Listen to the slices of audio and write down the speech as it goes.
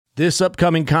This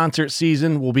upcoming concert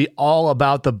season will be all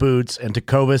about the boots, and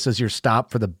Tecovas is your stop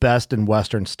for the best in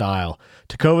Western style.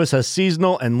 Tecovas has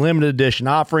seasonal and limited edition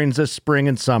offerings this spring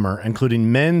and summer,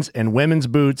 including men's and women's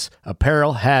boots,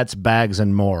 apparel, hats, bags,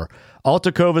 and more. All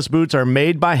Tecovas boots are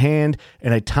made by hand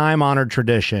in a time-honored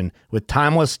tradition with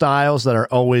timeless styles that are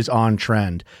always on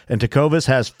trend. And Tecovas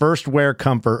has first wear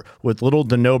comfort with little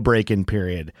to no break-in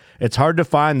period. It's hard to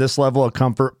find this level of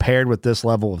comfort paired with this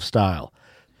level of style.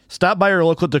 Stop by your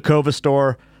local Tecovas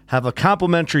store, have a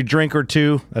complimentary drink or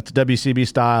two, that's WCB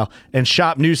style, and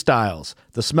shop new styles.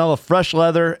 The smell of fresh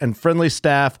leather and friendly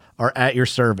staff are at your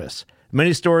service.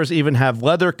 Many stores even have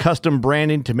leather custom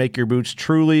branding to make your boots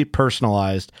truly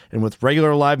personalized. And with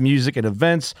regular live music and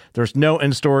events, there's no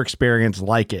in-store experience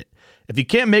like it. If you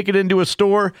can't make it into a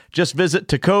store, just visit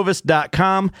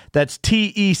tecovas.com. That's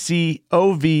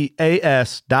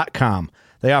TECOVAS.com.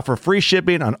 They offer free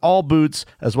shipping on all boots,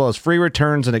 as well as free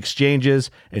returns and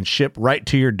exchanges, and ship right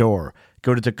to your door.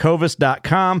 Go to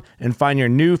tecovas.com and find your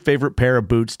new favorite pair of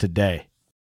boots today.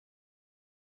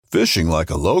 Fishing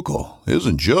like a local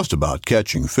isn't just about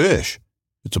catching fish.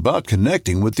 It's about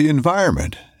connecting with the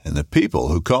environment and the people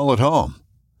who call it home.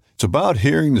 It's about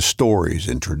hearing the stories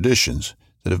and traditions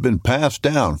that have been passed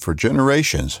down for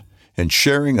generations and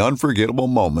sharing unforgettable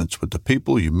moments with the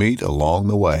people you meet along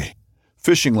the way.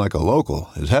 Fishing like a local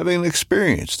is having an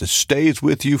experience that stays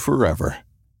with you forever.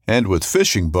 And with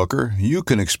Fishing Booker, you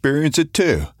can experience it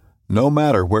too, no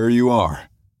matter where you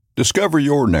are. Discover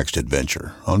your next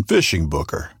adventure on Fishing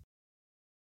Booker.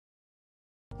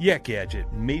 Yak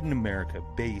Gadget, made in America,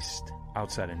 based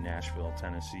outside of Nashville,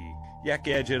 Tennessee. Yak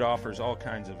Gadget offers all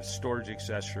kinds of storage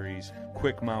accessories,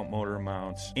 quick mount motor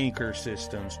mounts, anchor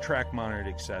systems, track mounted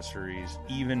accessories,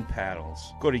 even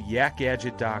paddles. Go to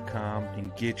yakgadget.com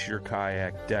and get your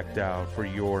kayak decked out for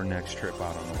your next trip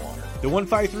out on the water. The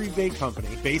 153 Bait Company,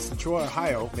 based in Troy,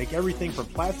 Ohio, make everything from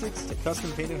plastics to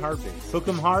custom painted hard baits. Hook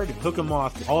 'em hard and hook 'em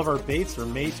often. All of our baits are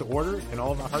made to order, and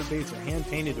all of our hard baits are hand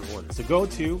painted to order. So go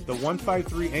to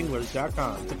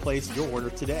the153anglers.com to place your order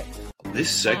today.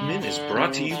 This segment is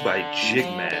brought to you by Jig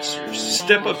Masters.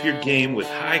 Step up your game with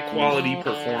high-quality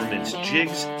performance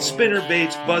jigs, spinner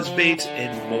baits, buzz baits,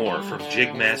 and more from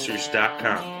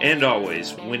jigmasters.com. And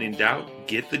always, when in doubt,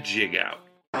 get the jig out.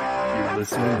 You're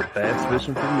listening to Bass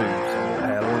Fishing for Noobs on the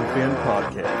Paddle and Fin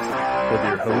podcast with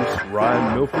your hosts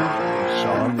Ryan Milford and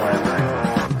Sean Lavery.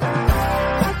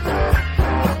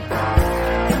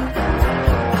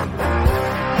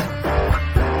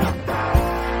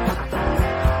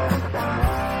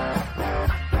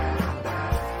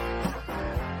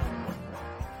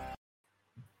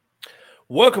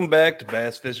 Welcome back to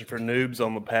Bass Fishing for Noobs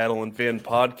on the Paddle and Fin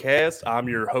podcast. I'm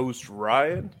your host,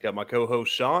 Ryan. Got my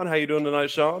co-host, Sean. How you doing tonight,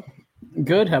 Sean?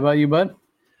 Good. How about you, bud?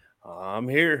 I'm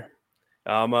here.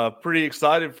 I'm pretty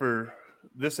excited for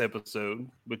this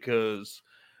episode because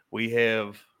we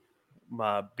have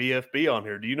my BFB on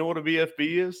here. Do you know what a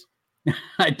BFB is?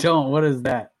 I don't. What is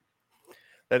that?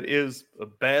 That is a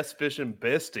bass fishing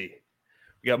bestie.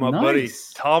 We got my buddy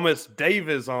Thomas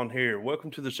Davis on here.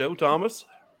 Welcome to the show, Thomas.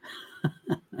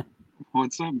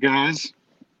 What's up, guys?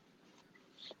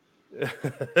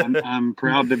 I'm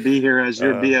proud to be here as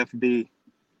your BFB.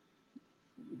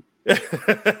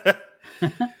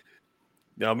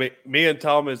 Now, me and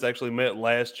Thomas actually met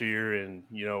last year, and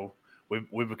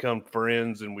we've become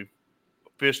friends, and we've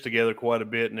fished together quite a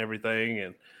bit and everything.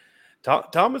 And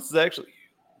Thomas is actually,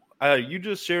 you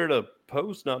just shared a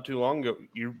post not too long ago.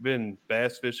 You've been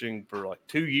bass fishing for like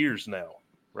 2 years now.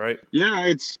 Right. Yeah,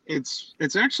 it's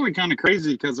actually kind of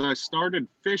crazy because I started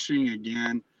fishing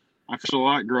again. I fished a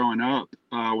lot growing up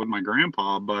with my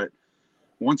grandpa, but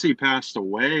once he passed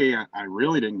away, I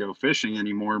really didn't go fishing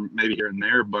anymore, maybe here and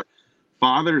there. But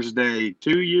Father's Day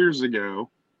 2 years ago,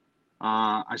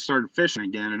 I started fishing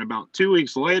again, and about 2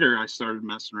 weeks later, I started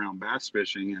messing around bass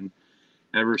fishing, and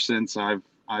ever since I've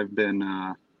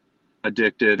been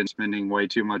addicted and spending way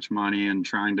too much money and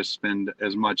trying to spend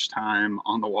as much time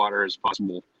on the water as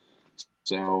possible.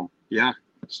 So yeah,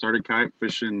 started kayak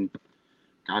fishing,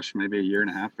 gosh, maybe a year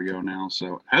and a half ago now.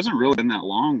 So it hasn't really been that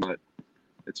long, but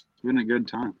it's been a good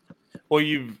time. Well,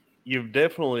 you've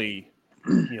definitely,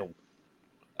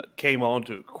 came on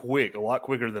to it quick, a lot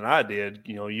quicker than I did.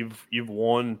 You've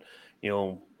won,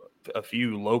 a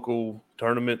few local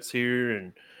tournaments here,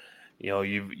 and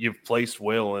you've placed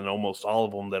well in almost all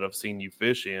of them that I've seen you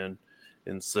fish in.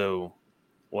 And so,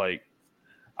 like,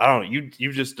 I don't know,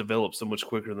 you've just developed so much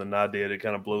quicker than I did. It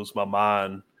kind of blows my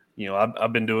mind.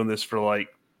 I've been doing this for like,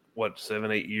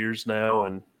 7-8 years now,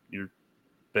 and you're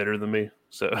better than me.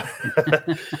 So,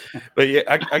 but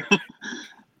yeah,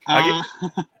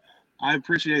 I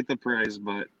appreciate the praise,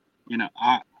 but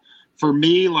for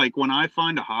me, like when I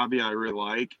find a hobby I really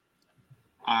like,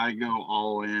 I go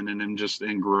all in and am just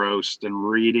engrossed in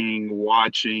reading,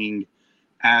 watching,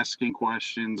 asking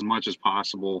questions as much as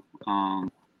possible.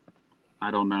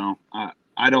 I don't know.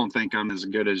 I don't think I'm as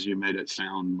good as you made it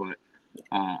sound, but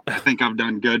I think I've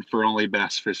done good for only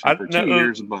bass fishing for 2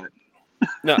 years. But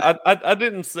no, I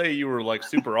didn't say you were like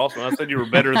super awesome. I said you were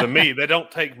better than me. They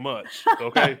don't take much.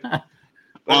 Okay.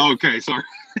 Oh, okay, sorry.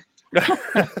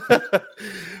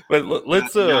 But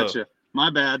let's gotcha.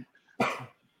 My bad.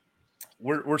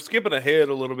 We're skipping ahead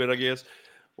a little bit, I guess.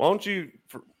 Why don't you,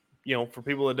 for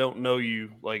people that don't know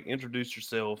you, like introduce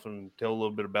yourself and tell a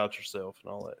little bit about yourself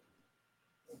and all that.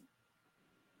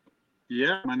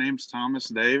 Yeah, my name's Thomas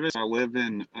Davis. I live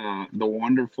in the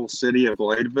wonderful city of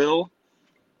Gladeville.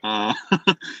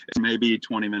 It's maybe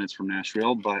 20 minutes from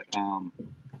Nashville, but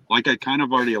like I kind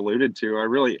of already alluded to, I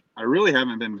really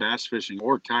haven't been bass fishing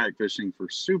or kayak fishing for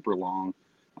super long.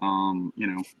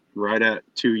 Right at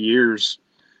 2 years.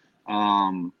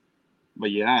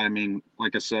 But yeah, I mean,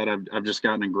 like I said, I've just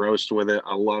gotten engrossed with it.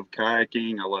 I love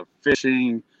kayaking. I love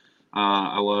fishing.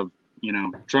 I love,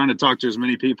 trying to talk to as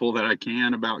many people that I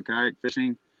can about kayak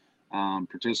fishing,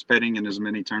 participating in as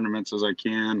many tournaments as I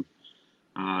can,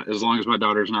 as long as my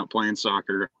daughter's not playing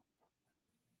soccer,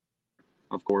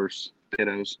 of course,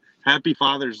 kiddos. Happy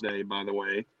Father's Day, by the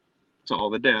way, to all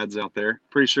the dads out there.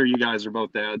 Pretty sure you guys are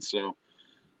both dads, so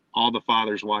all the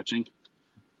fathers watching,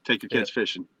 take your kids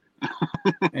fishing.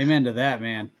 Amen to that,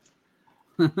 man.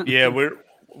 Yeah, we're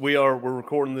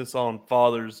recording this on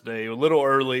Father's Day a little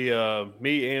early.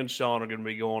 Me and Sean are going to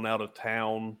be going out of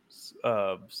town,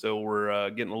 so we're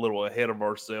getting a little ahead of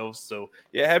ourselves. So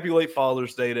yeah, happy late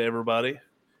Father's Day to everybody.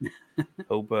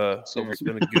 Hope it's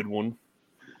been a good one.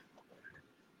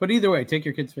 But either way, take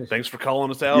your kids fishing. Thanks for calling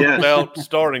us out about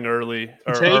starting early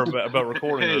or about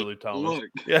recording early, Thomas. Look,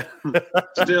 yeah.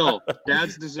 Still,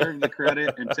 dads deserve the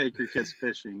credit and take your kids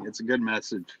fishing. It's a good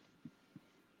message.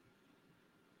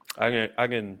 I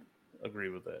can agree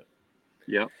with that.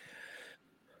 Yep.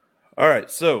 All right.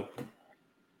 So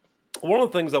one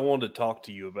of the things I wanted to talk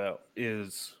to you about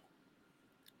is,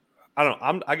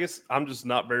 I guess I'm just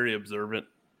not very observant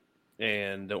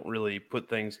and don't really put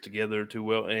things together too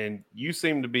well. And you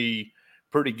seem to be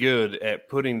pretty good at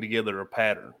putting together a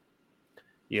pattern.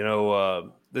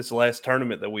 This last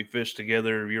tournament that we fished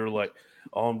together, you were like,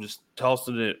 oh, I'm just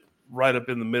tossing it right up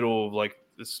in the middle of like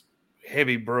this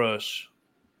heavy brush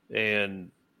and,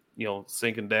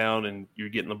 sinking down and you're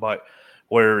getting the bite.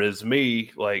 Whereas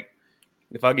me, like,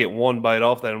 if I get one bite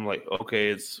off that, I'm like, okay,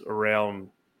 it's around,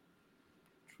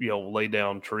 lay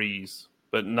down trees,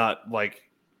 but not like,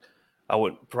 I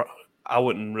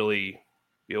wouldn't really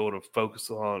be able to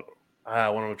focus on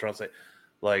what am I trying to say?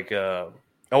 Like, I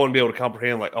wouldn't be able to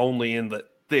comprehend like only in the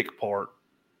thick part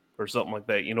or something like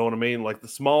that. You know what I mean? Like the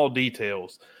small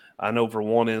details. I know for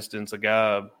one instance, a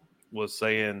guy was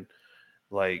saying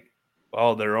like,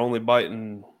 oh, they're only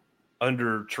biting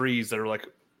under trees that are like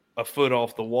a foot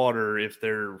off the water if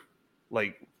they're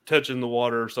like touching the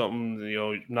water or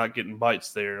something, not getting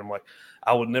bites there. I'm like,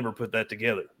 I would never put that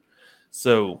together.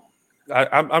 So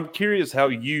I'm curious how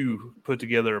you put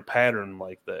together a pattern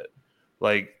like that.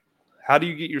 Like, how do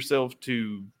you get yourself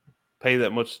to pay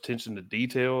that much attention to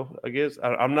detail? I guess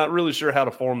I'm not really sure how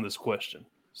to form this question.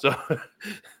 So,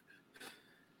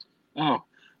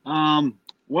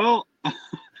 well,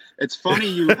 it's funny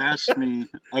you asked me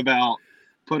about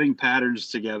putting patterns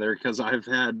together because I'm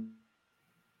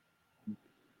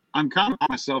kind of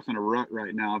myself in a rut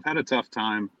right now. I've had a tough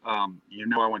time. I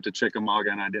went to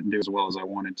Chickamauga and I didn't do as well as I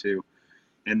wanted to.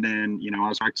 And then, I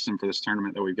was practicing for this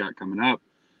tournament that we've got coming up.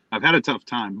 I've had a tough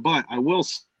time, but I will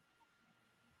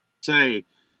say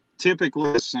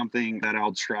typically it's something that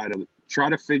I'll try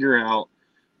to figure out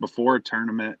before a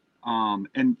tournament. And,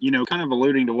 kind of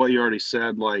alluding to what you already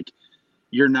said, like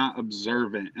you're not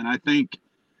observant. And I think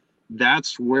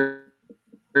that's where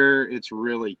it's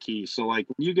really key. So like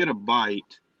when you get a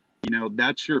bite,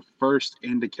 that's your first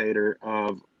indicator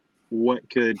of what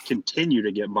could continue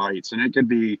to get bites. And it could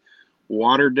be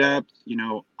water depth.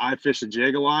 I fish a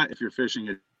jig a lot. If you're fishing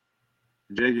a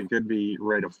jig, it could be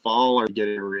ready to fall or get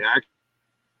a reaction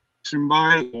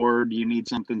bite, or do you need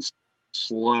something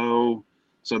slow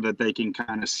so that they can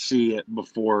kind of see it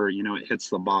before, it hits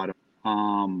the bottom.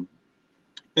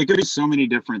 It could be so many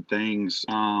different things.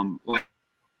 Like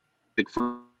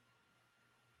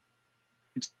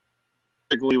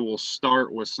typically we'll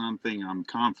start with something I'm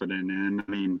confident in. I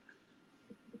mean,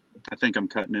 I think I'm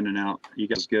cutting in and out. You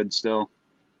guys good still?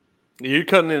 You're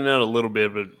cutting in and out a little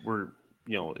bit, but we're,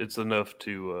 it's enough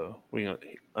to we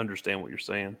understand what you're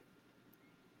saying.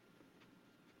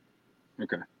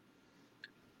 Okay.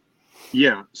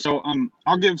 Yeah. So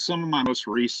I'll give some of my most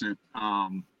recent,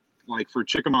 like for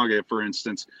Chickamauga, for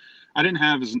instance, I didn't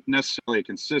have as necessarily a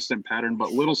consistent pattern,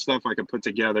 but little stuff I could put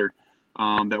together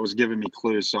that was giving me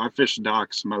clues. So I fished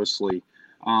docks mostly.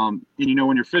 And you know,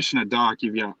 when you're fishing a dock,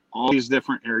 you've got all these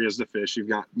different areas to fish. You've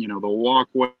got, you know, the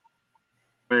walkway,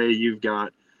 you've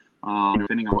got,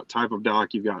 depending on what type of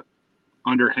dock, you've got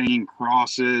underhanging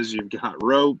crosses, you've got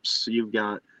ropes, you've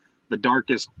got the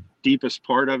darkest, deepest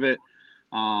part of it.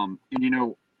 And you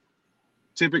know,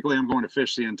 typically I'm going to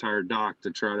fish the entire dock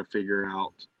to try to figure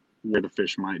out where the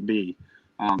fish might be.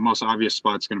 Most obvious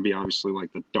spot's going to be obviously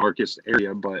like the darkest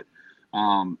area, but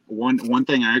one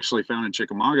thing I actually found in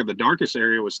Chickamauga, the darkest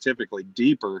area was typically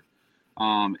deeper,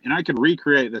 and I could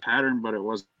recreate the pattern, but it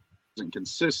wasn't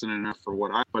consistent enough for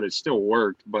but it still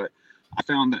worked. But I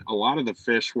found that a lot of the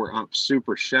fish were up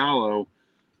super shallow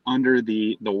under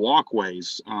the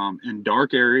walkways in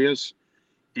dark areas,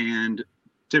 and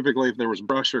typically if there was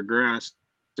brush or grass,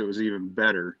 it was even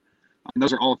better. And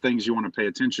those are all things you want to pay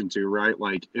attention to, right?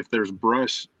 Like if there's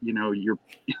brush, you know,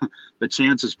 the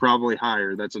chance is probably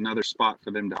higher. That's another spot for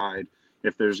them to hide.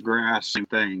 If there's grass, same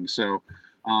thing. So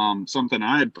something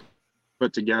I had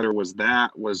put together was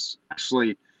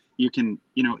actually, you can,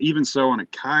 you know, even so on a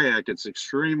kayak, it's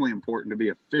extremely important to be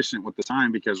efficient with the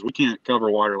time because we can't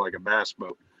cover water like a bass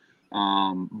boat.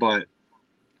 But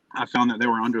I found that they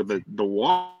were under the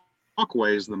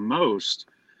walkways the most.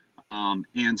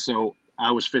 And so I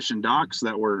was fishing docks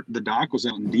the dock was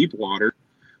out in deep water,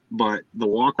 but the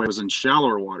walkway was in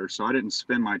shallower water. So I didn't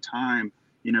spend my time,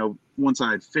 you know, once I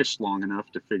had fished long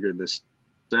enough to figure this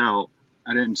out,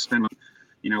 I didn't spend,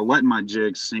 you know, letting my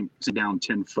jig sink down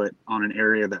 10 foot on an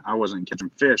area that I wasn't catching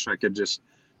fish. I could just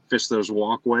fish those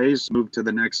walkways, move to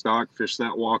the next dock, fish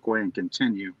that walkway and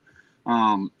continue.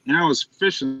 And I was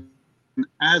fishing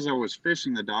as I was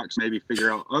fishing the docks, maybe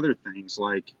figure out other things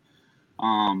like,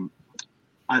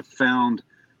 I found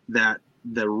that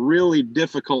the really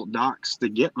difficult docks to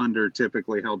get under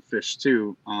typically held fish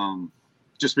too,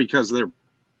 just because they're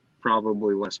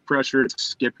probably less pressure to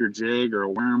skip your jig or a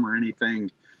worm or anything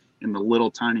in the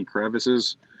little tiny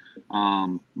crevices.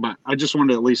 But I just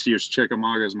wanted to at least use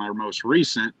Chickamauga as my most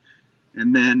recent.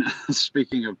 And then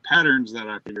speaking of patterns that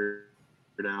I figured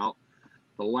out,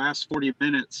 the last 40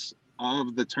 minutes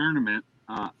of the tournament,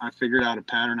 I figured out a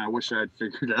pattern I wish I had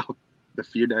figured out the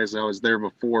few days I was there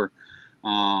before.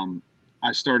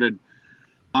 I started,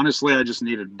 honestly, I just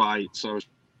needed bites. So I was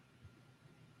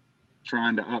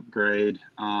trying to upgrade,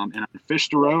 and I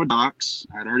fished a row of docks.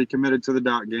 I'd already committed to the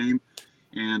dock game.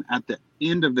 And at the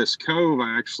end of this cove,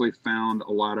 I actually found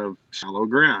a lot of shallow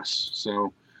grass.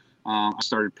 So I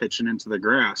started pitching into the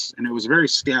grass, and it was very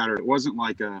scattered. It wasn't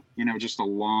like just a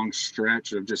long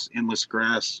stretch of just endless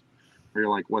grass where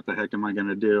you're like, what the heck am I going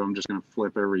to do? I'm just going to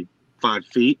flip every 5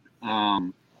 feet.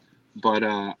 But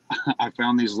I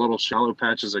found these little shallow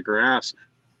patches of grass.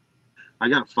 I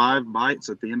got 5 bites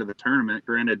at the end of the tournament.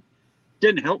 Granted,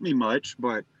 didn't help me much,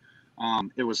 but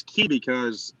it was key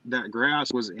because that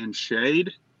grass was in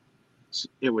shade.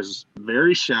 It was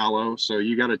very shallow, so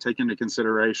you got to take into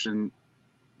consideration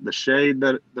the shade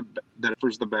that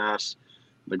offers the bass.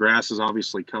 The grass is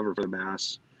obviously cover for the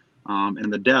bass,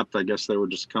 and the depth. I guess they were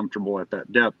just comfortable at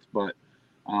that depth. But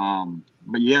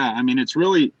yeah, I mean, it's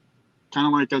really kind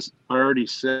of like I already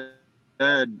said.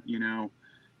 You know,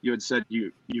 you had said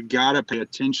you got to pay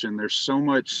attention. There's so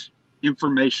much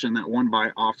information that one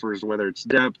bite offers, whether it's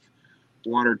depth,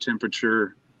 water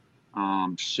temperature,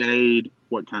 shade,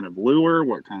 what kind of lure,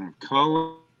 what kind of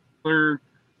color.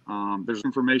 There's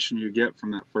information you get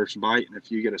from that first bite, and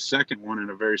if you get a second one in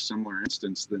a very similar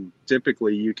instance, then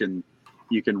typically you can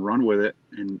run with it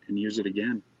and use it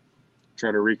again,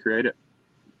 try to recreate it.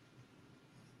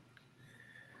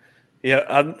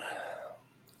 Yeah,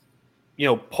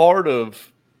 part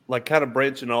of like kind of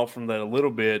branching off from that a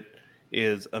little bit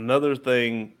is another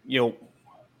thing.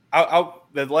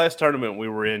 That last tournament we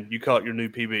were in, you caught your new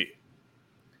PB,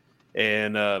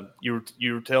 and you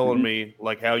were telling me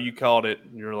like how you caught it.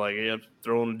 And you're like, yeah,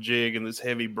 throwing a jig in this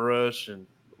heavy brush and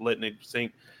letting it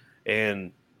sink,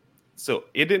 and so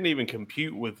it didn't even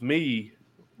compute with me.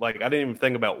 Like I didn't even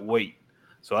think about weight,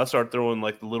 so I started throwing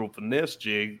like the little finesse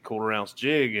jig, quarter ounce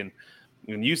jig, and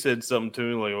you said something to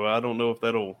me like, well, I don't know if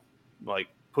that'll like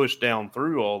push down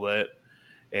through all that,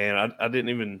 and I didn't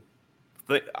even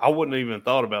think, I wouldn't even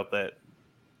thought about that.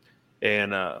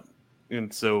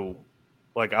 And so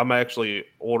like I'm actually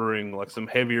ordering like some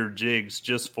heavier jigs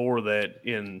just for that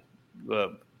in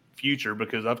the future,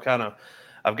 because I've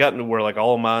gotten to where like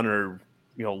all of mine are,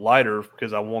 lighter,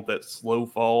 because I want that slow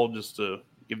fall just to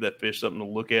give that fish something to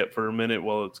look at for a minute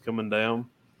while it's coming down.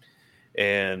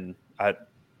 And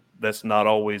that's not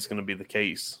always going to be the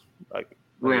case. Like,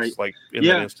 Right. like in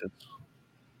that instance.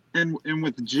 And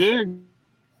with jigs,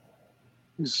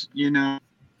 you know.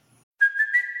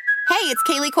 Hey, it's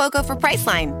Kaylee Cuoco for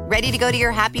Priceline. Ready to go to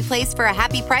your happy place for a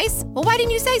happy price? Well, why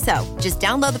didn't you say so? Just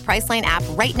download the Priceline app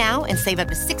right now and save up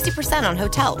to 60% on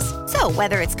hotels. So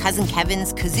whether it's Cousin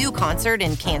Kevin's Kazoo Concert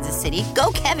in Kansas City,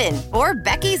 go Kevin, or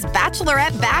Becky's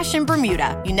Bachelorette Bash in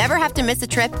Bermuda, you never have to miss a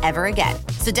trip ever again.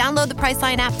 So download the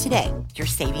Priceline app today. Your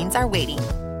savings are waiting.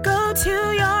 Go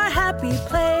to your happy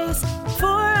place for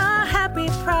a happy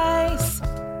price.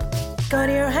 Go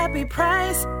to your happy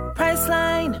price,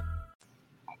 Priceline.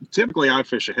 Typically I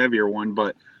fish a heavier one,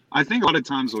 but I think a lot of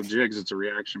times with jigs, it's a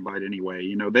reaction bite anyway.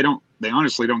 You know, they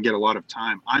honestly don't get a lot of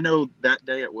time. I know that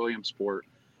day at Williamsport,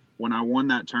 when I won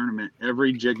that tournament,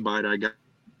 every jig bite I got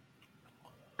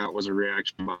was a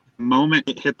reaction bite. The moment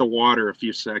it hit the water, a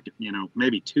few seconds, you know,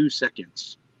 maybe 2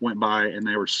 seconds went by and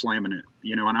they were slamming it,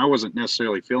 you know, and I wasn't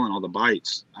necessarily feeling all the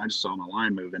bites. I just saw my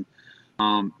line moving.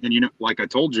 And, you know, like I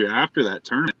told you after that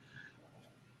tournament,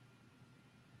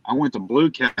 I went to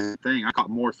Blue Cat thing. I caught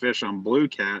more fish on Blue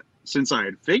Cat since I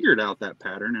had figured out that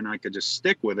pattern and I could just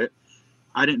stick with it.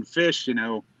 I didn't fish, you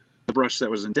know, the brush that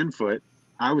was in 10 foot.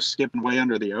 I was skipping way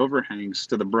under the overhangs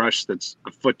to the brush that's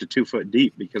a foot to 2 foot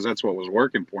deep because that's what was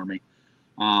working for me.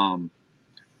 And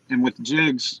with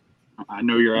jigs, I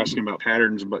know you're asking about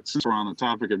patterns, but since we're on the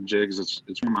topic of jigs, it's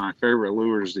one of my favorite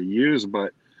lures to use.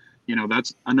 But, you know,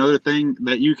 that's another thing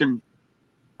that you can,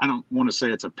 I don't want to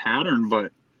say it's a pattern,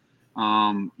 but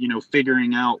you know,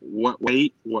 figuring out what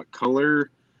weight, what color,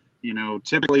 you know,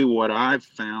 typically what I've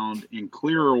found in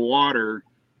clearer water,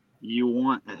 you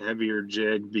want a heavier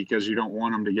jig because you don't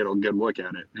want them to get a good look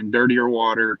at it. In dirtier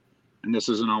water, and this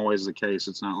isn't always the case,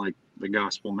 it's not like the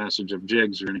gospel message of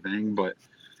jigs or anything, but,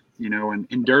 you know,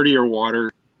 in dirtier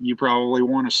water, you probably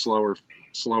want a slower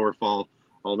fall.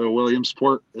 Although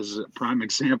Williamsport is a prime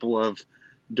example of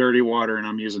dirty water and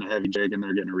I'm using a heavy jig and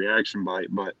they're getting a reaction bite,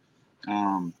 but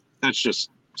that's just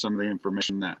some of the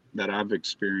information that I've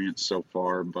experienced so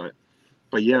far. But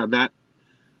yeah, that,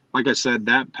 like I said,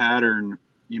 that pattern,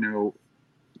 you know,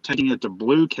 taking it to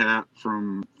Blue Cat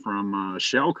from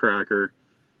Shell Cracker,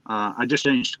 I just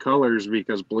changed colors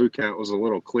because Blue Cat was a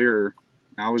little clearer.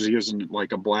 I was using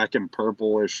like a black and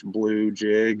purplish blue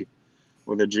jig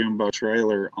with a Jumbo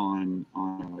trailer on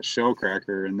Shell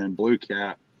Cracker, and then Blue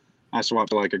Cat, I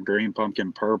swapped to like a green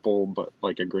pumpkin purple, but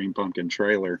like a green pumpkin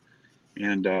trailer.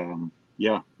 And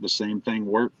yeah, the same thing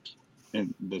worked,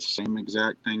 and the same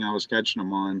exact thing I was catching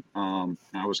them on.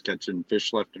 I was catching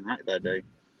fish left and right that day,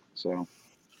 so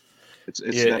it's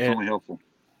definitely helpful.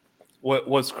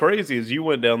 What's crazy is you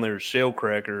went down there to Shell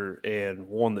Cracker and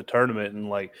won the tournament, and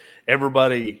like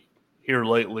everybody here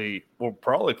lately, well,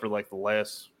 probably for like the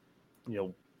last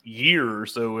year or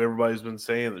so, everybody's been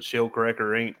saying that Shell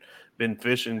Cracker ain't been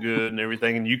fishing good and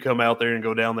everything, and you come out there and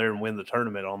go down there and win the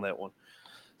tournament on that one.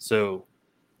 So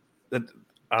that,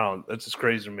 I don't know, that's just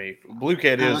crazy to me. Blue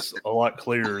Cat is a lot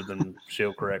clearer than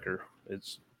Shell Cracker.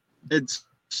 It's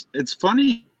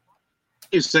funny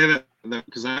you say that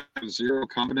because I have zero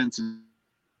confidence in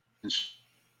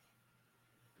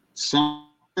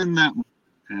something that,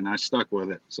 and I stuck with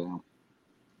it, so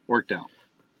worked out.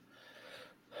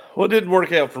 Well, it didn't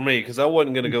work out for me because I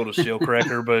wasn't going to go to Shell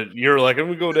Cracker, but you're like, I'm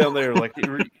going to go down there. Like,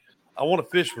 I want to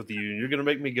fish with you. You're going to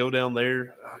make me go down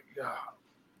there.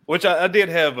 Which I did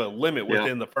have a limit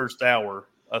within the first hour,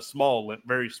 a small,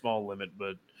 very small limit,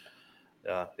 but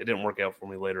it didn't work out for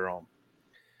me later on.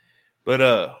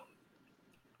 But,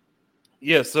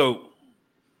 yeah, so,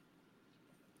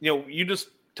 you just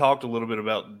talked a little bit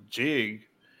about jig.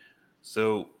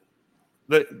 So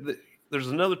there's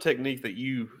another technique that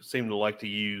you seem to like to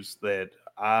use that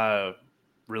I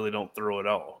really don't throw at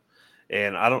all.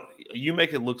 And you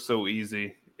make it look so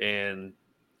easy, and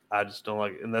I just don't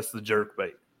like it. And that's the jerk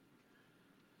bait.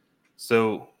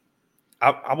 So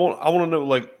I want to know,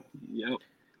 like,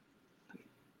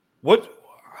 what,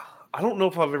 I don't know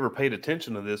if I've ever paid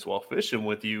attention to this while fishing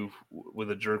with you with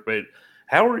a jerk bait.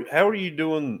 How are you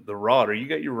doing the rod? Are you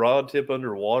got your rod tip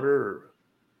underwater, or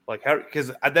like how?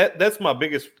 Because that's my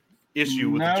biggest issue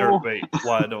with the jerk bait.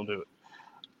 Why I don't do it.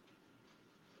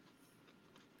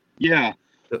 Yeah,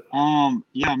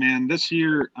 yeah, man. This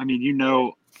year, I mean,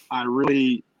 I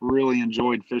really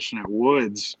enjoyed fishing at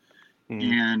Woods,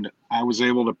 and I was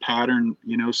able to pattern,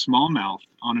 smallmouth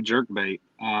on a jerk bait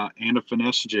and a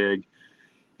finesse jig.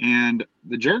 And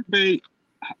the jerk bait,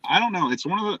 I don't know. It's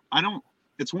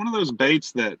one of those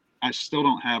baits that I still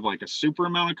don't have like a super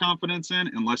amount of confidence in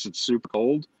unless it's super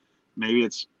cold. Maybe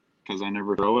it's because I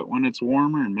never throw it when it's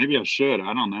warmer, and maybe I should.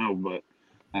 I don't know, but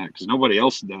because nobody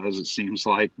else does, it seems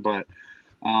like. But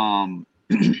Um,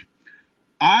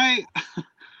 I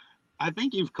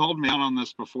think you've called me out on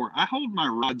this before. I hold my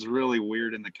rods really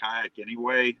weird in the kayak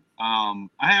anyway. I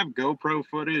have GoPro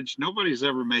footage. Nobody's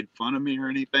ever made fun of me or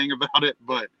anything about it,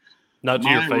 but not to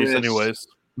your face, anyways.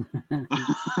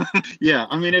 Yeah,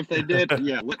 I mean, if they did,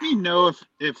 yeah, let me know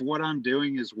if what I'm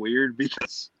doing is weird,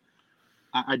 because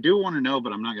I do want to know,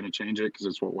 but I'm not going to change it because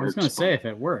it's what works. I was going to say, if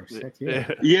it works, heck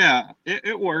yeah. Yeah,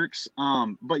 it works.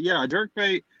 But yeah,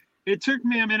 jerkbait. It took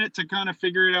me a minute to kind of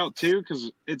figure it out too,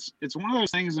 because it's one of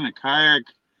those things in a kayak,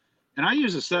 and I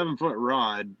use a 7-foot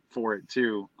rod for it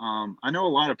too. I know a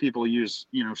lot of people use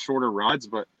shorter rods,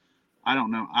 but I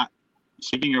don't know.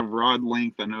 Speaking of rod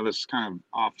length, I know this is kind of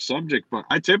off subject, but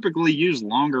I typically use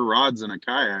longer rods in a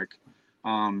kayak,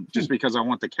 just because I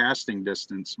want the casting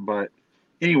distance. But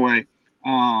anyway,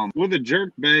 with a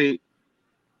jerkbait,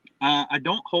 I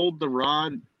don't hold the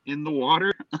rod in the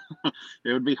water.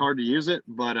 It would be hard to use it,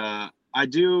 but I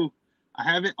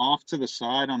have it off to the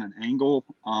side on an angle.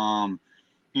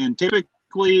 And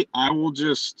typically I will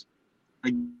just,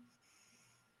 again,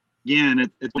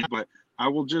 but I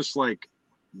will just like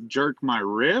jerk my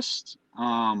wrist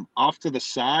off to the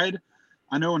side.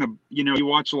 I know you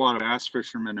watch a lot of bass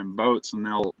fishermen in boats, and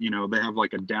they have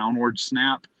like a downward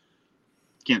snap.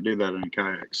 Can't do that in a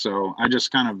kayak, so I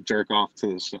just kind of jerk off to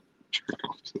this.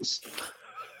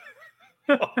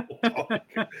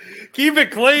 Keep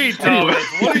it clean, Thomas.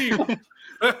 What are you?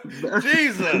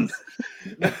 Jesus.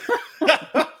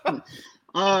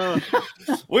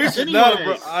 We should not.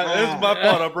 It's my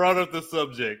fault. I brought up the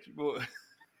subject.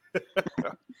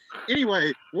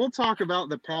 Anyway, we'll talk about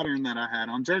the pattern that I had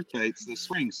on jerkbaits this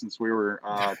spring, since we were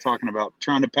talking about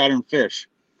trying to pattern fish.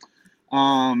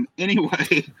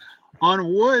 Anyway,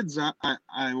 on woods,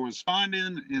 I was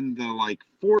finding in the like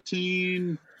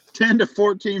 10 to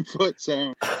 14 foot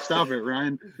zone. Stop it,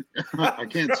 Ryan. I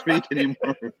can't speak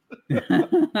anymore.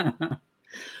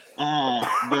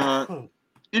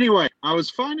 Anyway, I was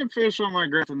finding fish on my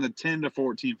graph in the 10 to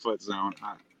 14 foot zone,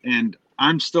 and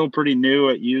I'm still pretty new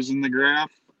at using the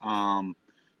graph.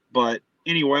 But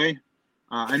anyway,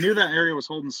 I knew that area was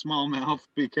holding smallmouth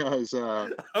because I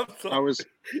was.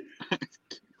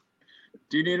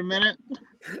 Do you need a minute?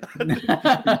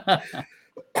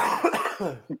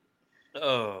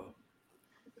 Oh,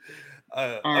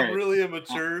 I'm right. Really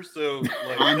immature, so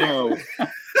I know.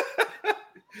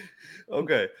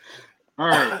 Okay. All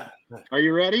right. Are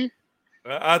you ready?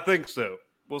 I think so.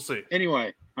 We'll see.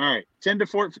 Anyway, all right. 10 to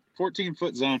 14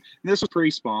 foot zone. And this was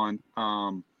pre-spawn.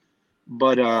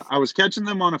 But I was catching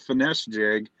them on a finesse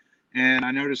jig, and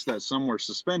I noticed that some were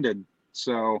suspended.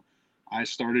 So I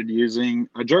started using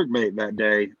a jerkbait that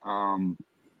day.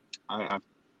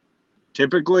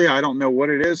 Typically, I don't know what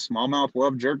it is. Smallmouth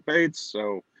love jerkbaits.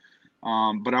 So,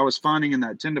 but I was finding in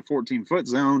that 10 to 14 foot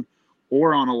zone,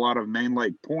 or on a lot of main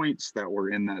lake points that were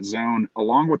in that zone,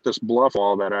 along with this bluff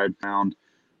wall that I'd found,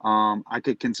 I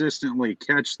could consistently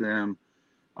catch them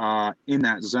in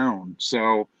that zone.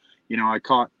 So, I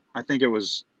caught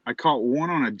one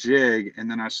on a jig,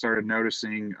 and then I started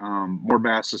noticing more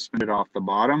bass suspended off the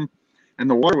bottom, and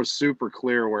the water was super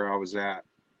clear where I was at,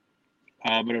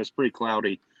 but it was pretty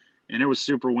cloudy, and it was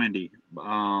super windy.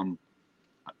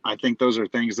 I think those are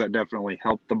things that definitely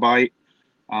help the bite.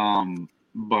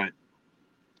 But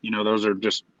those are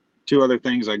just two other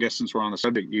things, I guess, since we're on the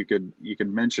subject, you could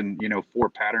mention, for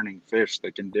patterning fish,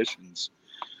 the conditions.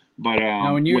 But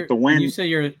now with the wind, when you say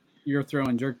you're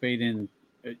throwing jerkbait in,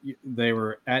 they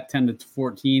were at 10 to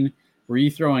 14. Were you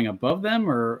throwing above them,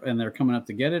 and they're coming up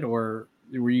to get it, or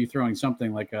were you throwing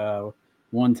something like a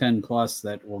 110 plus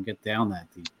that will get down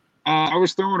that deep? I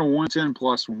was throwing a 110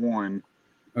 plus one.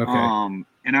 Okay.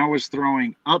 And I was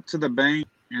throwing up to the bank,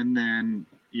 and then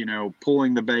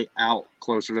pulling the bait out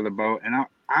closer to the boat, and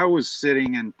I was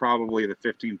sitting in probably the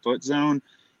 15 foot zone,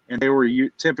 and they were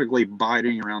typically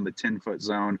biting around the 10 foot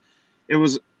zone. It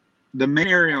was the main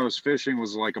area I was fishing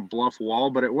was like a bluff wall,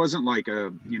 but it wasn't like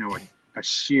a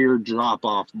sheer drop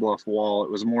off bluff wall.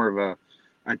 It was more of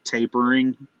a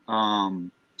tapering.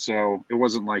 So it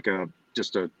wasn't like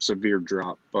just a severe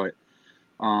drop, but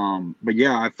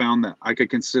yeah, I found that I could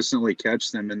consistently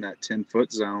catch them in that 10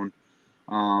 foot zone.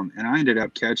 And I ended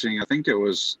up catching, I think it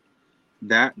was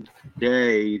that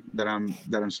day that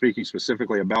I'm speaking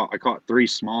specifically about, I caught 3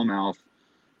 smallmouth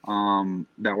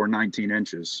that were 19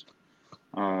 inches.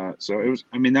 So it was,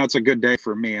 that's a good day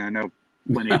for me. I know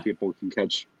plenty of people can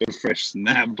catch bigger fish than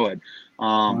that, but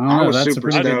I was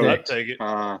super stoked. I'd take it.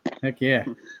 Heck yeah.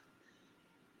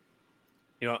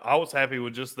 I was happy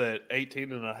with just that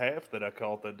 18 and a half that I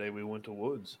caught that day we went to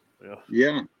woods.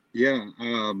 Yeah.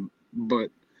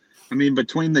 But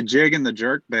between the jig and the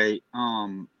jerkbait,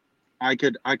 I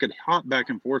could hop back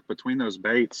and forth between those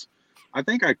baits. I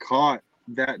think I caught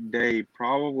that day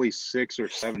probably 6 or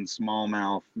 7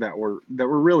 smallmouth that were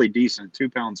really decent, 2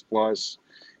 pounds plus,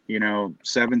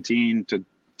 17 to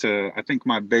I think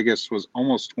my biggest was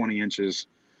almost 20 inches.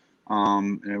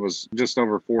 And it was just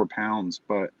over 4 pounds,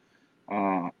 but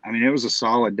I mean, it was a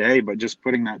solid day. But just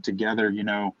putting that together,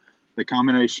 the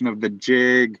combination of the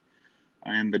jig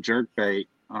and the jerk bait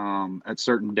at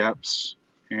certain depths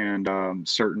and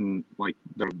certain, like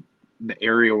the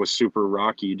area was super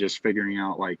rocky, just figuring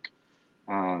out like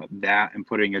that and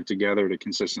putting it together to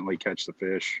consistently catch the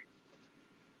fish.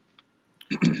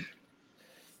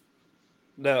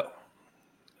 Now,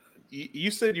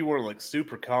 you said you weren't like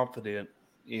super confident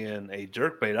in a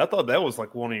jerkbait. I thought that was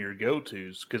like one of your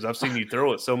go-tos because I've seen you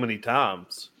throw it so many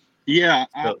times. Yeah,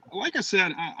 like I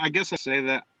said, I guess I say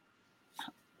that.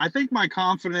 I think my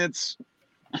confidence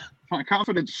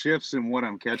shifts in what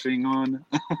I'm catching on.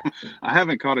 I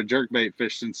haven't caught a jerkbait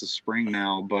fish since the spring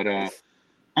now, but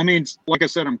I mean, like I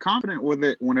said, I'm confident with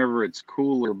it whenever it's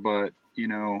cooler, but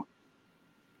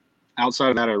outside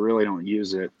of that, I really don't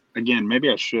use it. Again, maybe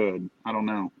I should. I don't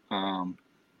know.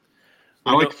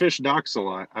 I like to fish docks a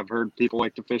lot. I've heard people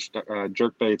like to fish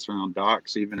jerk baits around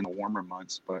docks, even in the warmer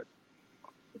months. But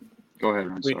go ahead.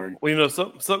 I'm sorry. Well,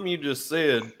 something you just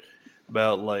said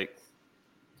about like,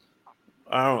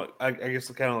 I don't know. I guess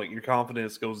kind of like your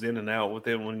confidence goes in and out with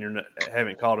it when you're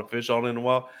haven't caught a fish on it in a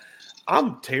while.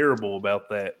 I'm terrible about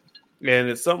that, and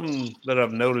it's something that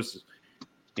I've noticed.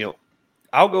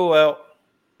 I'll go out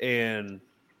and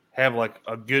have like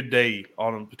a good day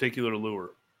on a particular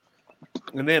lure.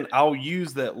 And then I'll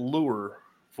use that lure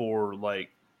for like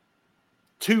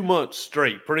 2 months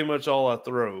straight, pretty much all I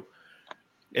throw,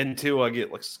 until I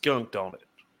get like skunked on it.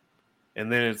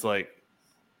 And then it's like,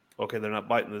 okay, they're not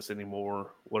biting this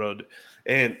anymore. What do I do?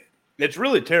 And it's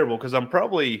really terrible because I'm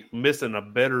probably missing a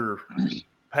better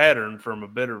pattern from a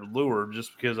better lure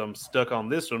just because I'm stuck on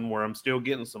this one where I'm still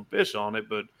getting some fish on it,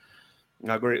 but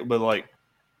not great. But like,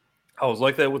 I was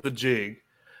like that with the jig.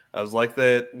 I was like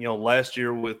that, last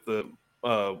year with the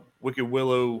Wicked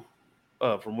Willow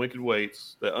from Wicked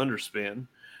Weights, the underspin.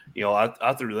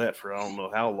 I threw that for I don't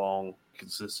know how long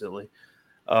consistently.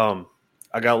 I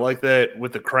got like that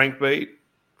with the crankbait.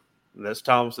 That's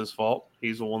Thomas's fault.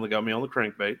 He's the one that got me on the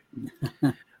crankbait.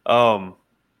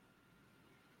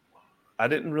 I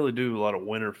didn't really do a lot of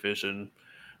winter fishing,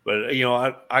 but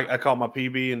I caught my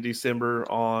PB in December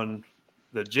on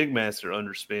the Jigmaster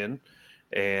underspin,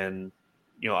 and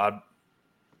I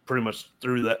pretty much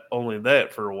threw that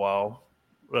for a while.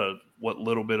 What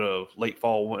little bit of late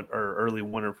fall or early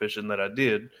winter fishing that I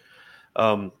did.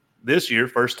 This year,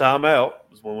 first time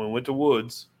out was when we went to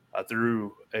Woods. I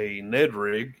threw a Ned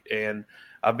rig, and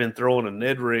I've been throwing a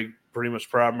Ned rig pretty much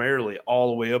primarily all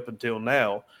the way up until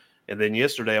now. And then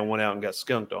yesterday I went out and got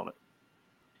skunked on it.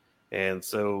 And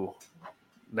so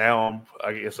now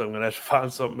I guess I'm going to have to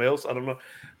find something else. I don't know.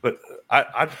 But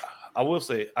I will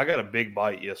say I got a big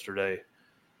bite yesterday.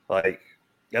 Like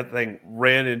that thing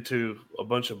ran into a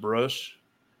bunch of brush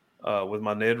with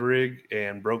my Ned rig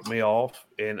and broke me off.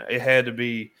 And it had to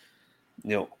be,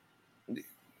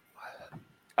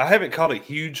 I haven't caught a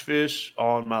huge fish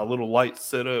on my little light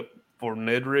setup for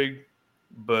Ned rig,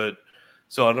 but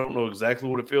so I don't know exactly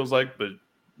what it feels like, but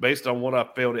based on what I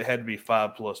felt, it had to be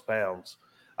 5+ pounds.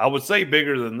 I would say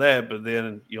bigger than that, but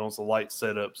then, it's a light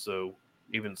setup, so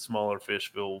even smaller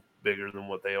fish feel bigger than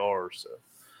what they are. So,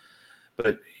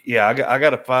 but yeah, I got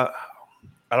to find,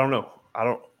 I don't know.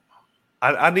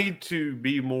 I need to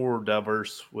be more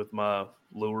diverse with my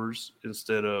lures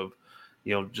instead of,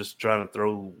 just trying to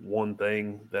throw one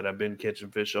thing that I've been catching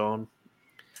fish on.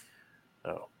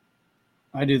 Oh.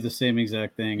 I do the same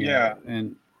exact thing. Yeah.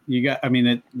 And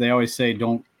they always say,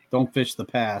 don't fish the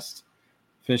past,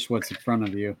 fish what's in front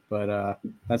of you. But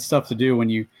that's tough to do when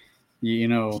you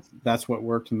that's what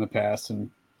worked in the past. And,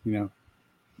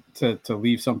 to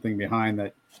leave something behind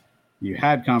that you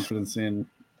had confidence in,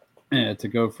 to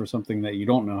go for something that you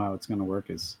don't know how it's going to work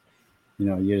is,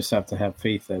 you just have to have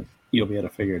faith that you'll be able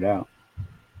to figure it out.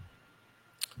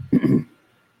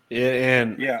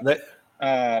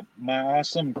 My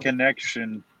awesome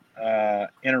connection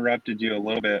interrupted you a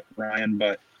little bit, Ryan,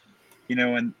 but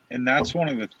and that's one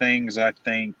of the things I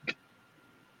think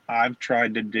I've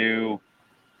tried to do.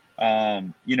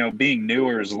 Being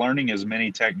newer is learning as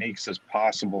many techniques as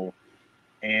possible,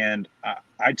 and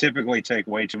I typically take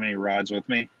way too many rods with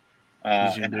me,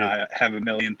 and I have a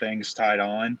million things tied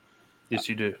on. Yes,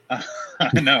 you do.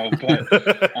 I know,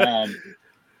 but.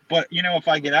 But if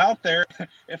I get out there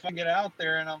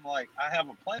and I'm like, I have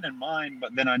a plan in mind,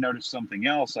 but then I notice something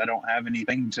else, I don't have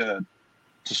anything to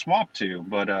to swap to.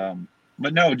 But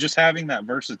no, just having that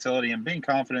versatility and being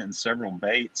confident in several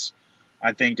baits,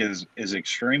 I think is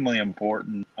extremely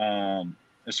important.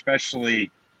 Especially,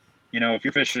 if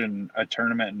you're fishing a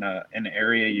tournament in an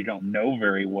area you don't know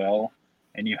very well,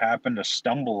 and you happen to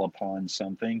stumble upon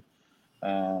something,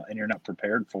 and you're not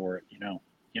prepared for it,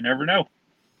 you never know.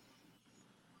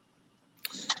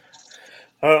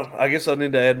 I guess I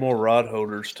need to add more rod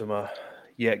holders to my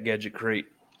Yak Gadget crate.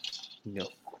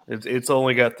 It's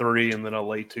only got 3, and then I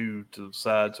lay 2 to the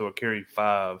side, so I carry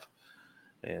 5.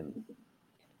 And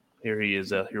here he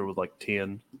is out here with like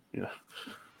 10. Yeah,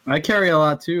 I carry a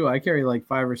lot too. I carry like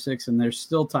 5 or 6, and there's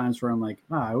still times where I'm like,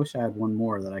 I wish I had one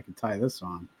more that I could tie this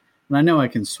on. And I know I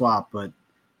can swap, but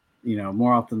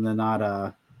more often than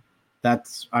not,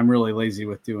 I'm really lazy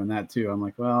with doing that too. I'm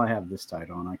like, well, I have this tied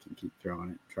on. I can keep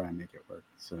throwing it, try and make it work.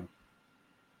 So.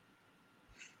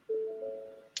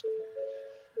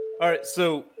 All right.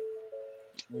 So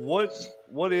what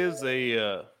is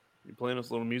you playing us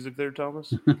a little music there,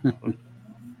 Thomas?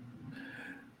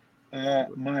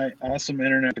 My awesome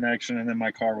internet connection, and then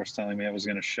my car was telling me I was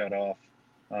going to shut off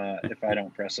if I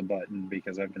don't press a button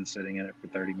because I've been sitting in it for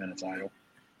 30 minutes idle.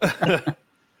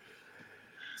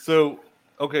 So,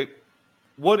 okay,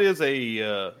 what is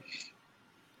a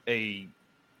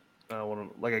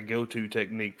go-to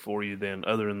technique for you then,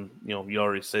 other than you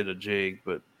already said a jig,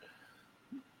 but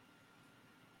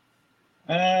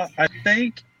I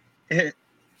think I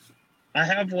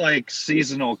have like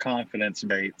seasonal confidence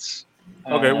baits.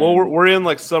 Okay, well we're in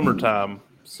like summertime,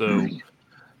 so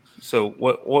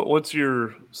what's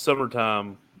your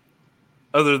summertime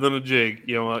other than a jig?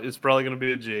 It's probably going to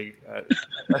be a jig,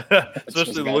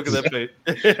 especially the look of that bait.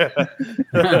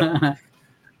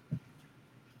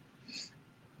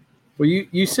 Well,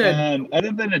 you said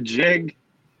other than a jig.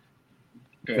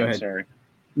 Go ahead. Sorry.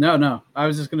 No. I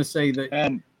was just going to say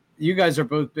that you guys are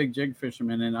both big jig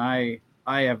fishermen, and I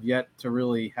have yet to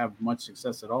really have much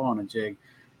success at all on a jig.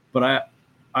 But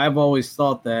I've always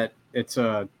thought that it's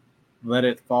a let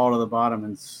it fall to the bottom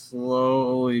and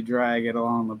slowly drag it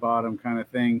along the bottom kind of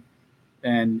thing.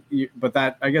 But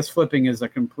that, I guess, flipping is a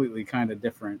completely kind of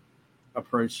different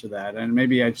approach to that. And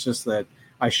maybe it's just that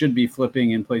I should be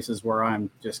flipping in places where I'm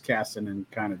just casting and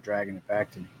kind of dragging it back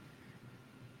to me.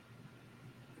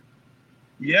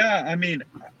 Yeah, I mean,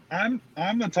 I'm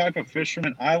the type of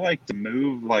fisherman, I like to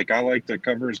move. Like, I like to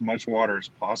cover as much water as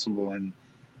possible. And,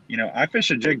 I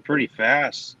fish a jig pretty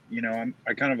fast. I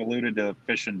kind of alluded to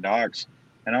fishing docks,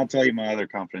 and I'll tell you my other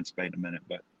confidence bait in a minute,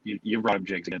 but you brought up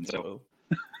jigs again. So,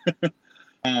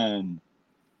 a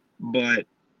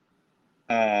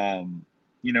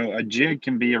jig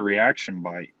can be a reaction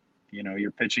bite.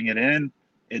 You're pitching it in,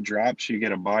 it drops, you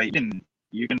get a bite, and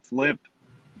you can flip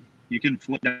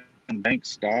down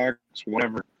banks, docks,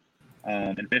 whatever,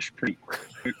 and fish pretty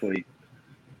quickly.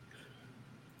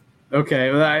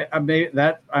 Okay, well, I'm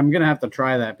gonna have to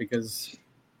try that because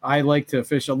I like to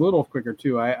fish a little quicker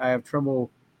too. I have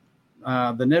trouble.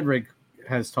 The Ned rig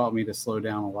has taught me to slow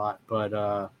down a lot,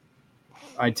 but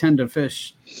I tend to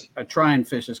fish. I try and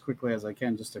fish as quickly as I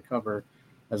can just to cover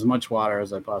as much water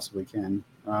as I possibly can.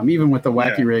 Even with the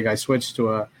wacky rig, I switched to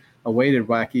a weighted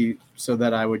wacky so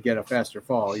that I would get a faster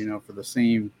fall. For the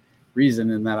same reason,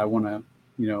 in that I want to,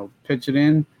 pitch it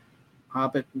in,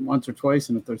 hop it once or twice,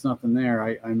 and if there's nothing there,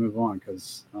 I move on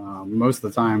because most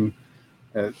of the time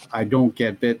I don't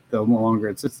get bit the longer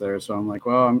it sits there. So I'm like,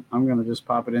 well, I'm going to just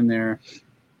pop it in there,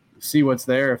 see what's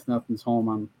there. If nothing's home,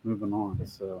 I'm moving on.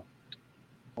 So.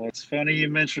 Well, it's funny you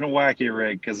mentioned a wacky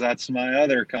rig because that's my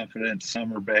other confidence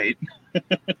summer bait.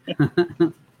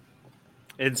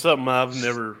 It's something I've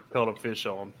never caught a fish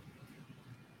on.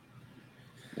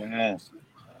 Wow.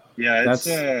 Yeah,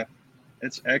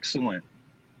 it's excellent.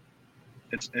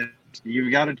 It's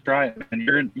you got to try it. And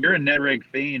you're a net rig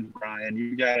fiend, Brian.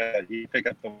 You pick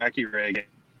up the wacky rig,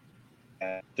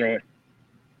 throw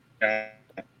it.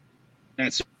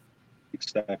 That's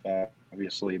stuff,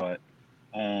 obviously, but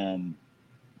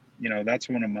that's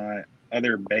one of my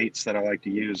other baits that I like to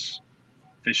use,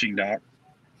 fishing dock.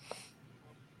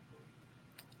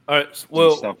 All right.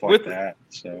 Well, stuff like that.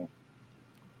 So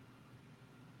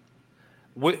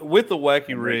with the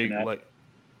wacky rig,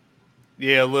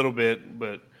 a little bit,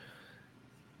 but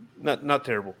not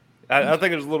terrible. I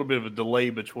think there's a little bit of a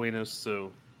delay between us,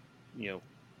 so yeah.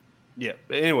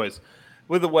 But anyways,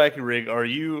 with the wacky rig, are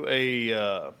you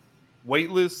a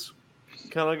weightless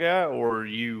kind of guy, or are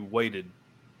you weighted?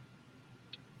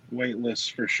 Weightless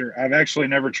for sure. I've actually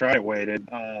never tried weighted.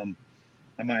 I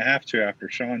might have to after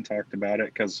Sean talked about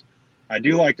it because I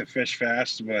do like to fish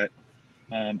fast, but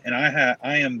and I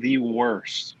am the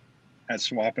worst at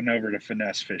swapping over to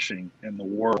finesse fishing in the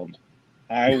world.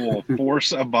 I will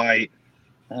force a bite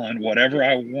on whatever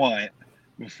I want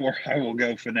before I will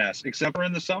go finesse. Except for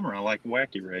in the summer, I like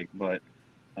wacky rig, but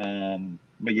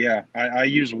yeah, I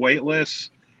use weightless,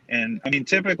 and I mean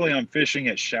typically I'm fishing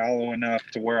it shallow enough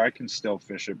to where I can still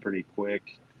fish it pretty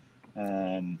quick.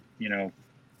 You know,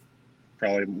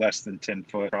 probably less than 10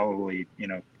 foot, probably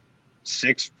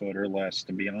 6 foot or less,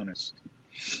 to be honest.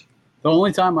 The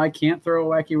only time I can't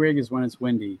throw a wacky rig is when it's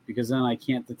windy, because then I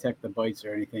can't detect the bites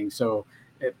or anything. So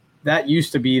that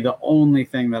used to be the only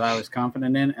thing that I was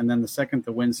confident in. And then the second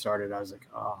the wind started, I was like,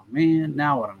 oh, man,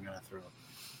 now what I'm going to throw?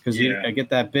 Because I get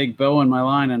that big bow in my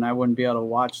line, and I wouldn't be able to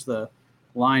watch the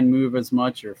line move as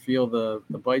much or feel the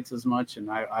bites as much. And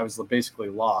I was basically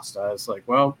lost. I was like,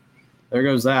 well, there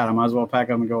goes that. I might as well pack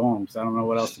up and go home because I don't know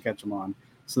what else to catch them on.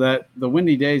 So that the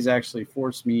windy days actually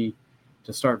forced me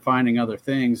to start finding other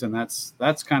things. And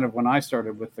that's kind of when I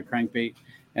started with the crankbait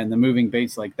and the moving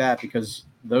baits like that, because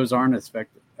those aren't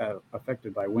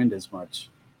affected by wind as much.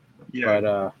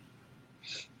 Yeah.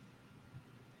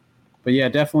 But yeah,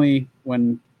 definitely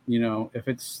when, if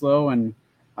it's slow and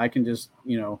I can just,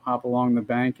 hop along the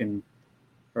bank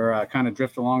or kind of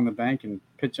drift along the bank and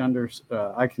pitch under,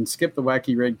 I can skip the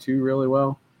wacky rig too really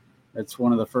well. It's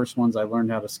one of the first ones I learned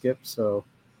how to skip. So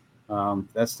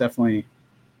that's definitely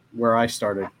where I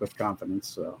started with confidence.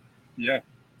 So yeah.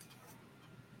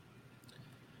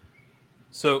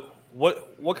 So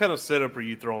what kind of setup are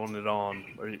you throwing it on?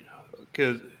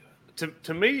 Because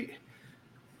to me,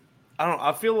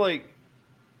 I feel like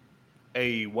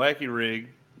a wacky rig,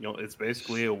 it's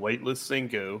basically a weightless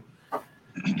Senko.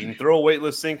 You can throw a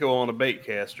weightless Senko on a bait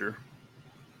caster,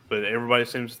 but everybody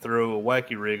seems to throw a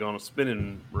wacky rig on a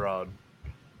spinning rod.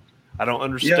 I don't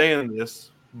understand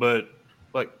this, but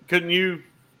couldn't you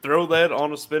throw that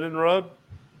on a spinning rod?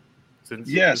 Since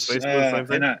yes, it's basically the same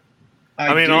thing.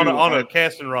 I mean, do, on a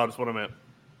casting rod is what I meant.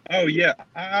 Oh yeah,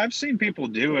 I've seen people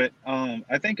do it.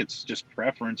 I think it's just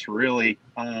preference, really.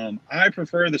 I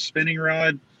prefer the spinning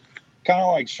rod, kind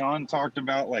of like Sean talked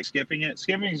about, like skipping it.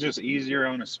 Skipping is just easier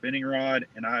on a spinning rod,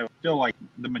 and I feel like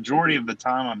the majority of the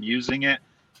time I'm using it,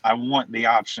 I want the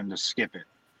option to skip it.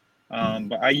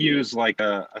 But I use like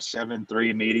a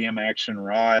 7.3 medium action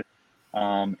rod,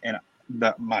 and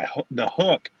the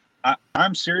hook.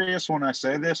 I'm serious when I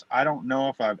say this. I don't know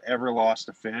if I've ever lost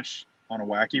a fish on a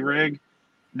wacky rig.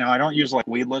 Now I don't use like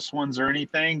weedless ones or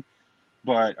anything,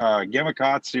 but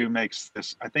Gamakatsu makes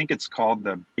this. I think it's called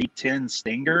the B10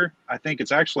 Stinger. I think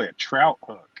it's actually a trout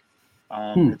hook.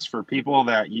 It's for people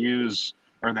that use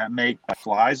or that make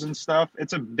flies and stuff.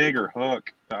 It's a bigger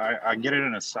hook. I get it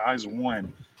in a size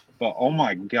 1. But oh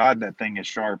my God, that thing is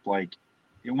sharp. Like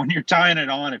when you're tying it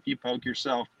on, if you poke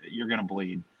yourself, you're gonna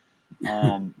bleed.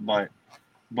 But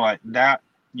that,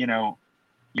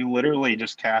 you literally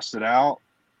just cast it out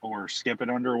or skip it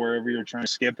under wherever you're trying to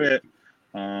skip it.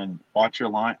 Watch your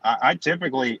line. I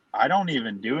typically don't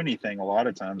even do anything. A lot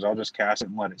of times I'll just cast it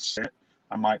and let it sit.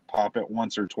 I might pop it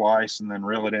once or twice and then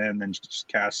reel it in, and then just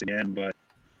cast again. But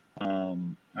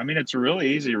I mean, it's a really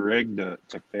easy rig to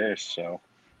fish. So.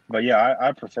 But yeah,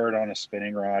 I prefer it on a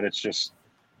spinning rod. It's just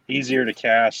easier to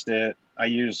cast it. I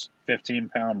use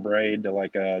 15-pound braid to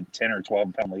like a 10 or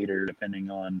 12-pound leader, depending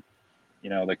on,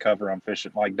 the cover I'm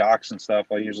fishing. Like docks and stuff,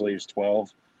 I usually use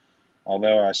 12.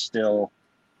 Although I still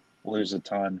lose a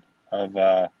ton of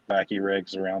wacky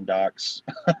rigs around docks.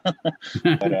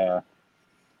 But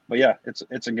yeah,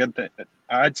 it's a good thing.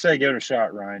 I'd say give it a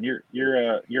shot, Ryan.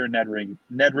 You're a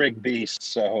Ned rig beast,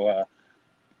 so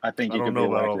I think you could be a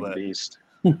wacky rig beast.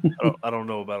 I don't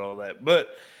know about all that, but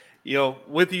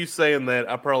with you saying that,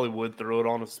 I probably would throw it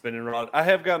on a spinning rod. I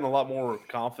have gotten a lot more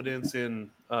confidence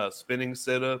in spinning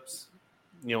setups,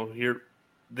 here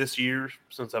this year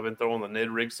since I've been throwing the Ned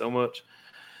rig so much.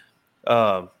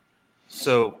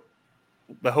 So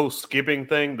the whole skipping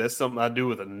thing, that's something I do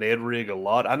with a Ned rig a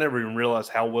lot. I never even realized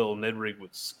how well a Ned rig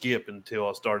would skip until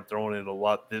I started throwing it a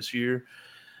lot this year.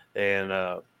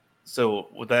 And so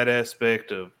with that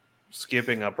aspect of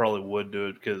skipping, I probably would do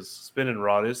it because spinning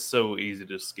rod is so easy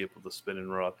to skip with a spinning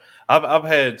rod. I've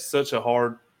had such a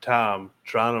hard time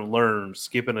trying to learn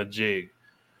skipping a jig.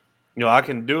 I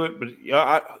can do it, but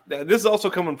this is also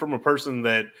coming from a person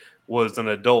that was an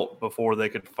adult before they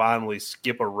could finally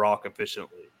skip a rock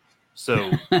efficiently.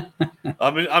 So,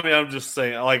 I mean, I'm just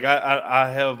saying, like, I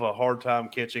have a hard time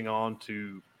catching on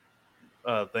to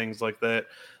things like that.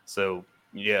 So,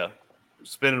 yeah,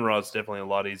 spinning rod's definitely a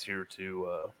lot easier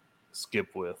to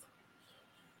skip with.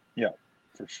 Yeah,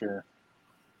 for sure.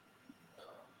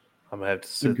 I'm gonna have to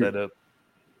set that up.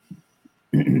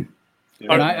 And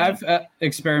I've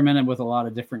experimented with a lot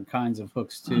of different kinds of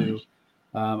hooks too.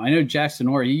 I know Jackson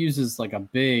Orr, he uses like a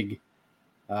big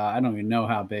I don't even know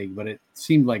how big, but it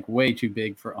seemed like way too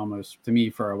big for almost to me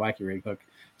for a wacky rig hook.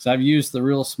 So I've used the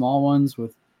real small ones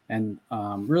and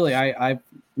really I've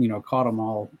caught them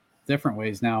all different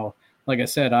ways. Now, like I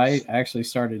said, I actually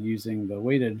started using the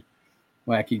weighted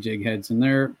wacky jig heads, and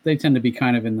they tend to be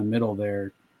kind of in the middle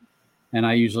there. And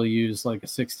I usually use like a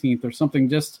 16th or something,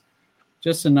 just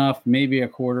enough, maybe a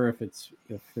quarter if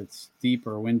it's deep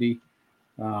or windy,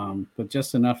 but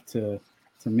just enough to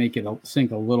make it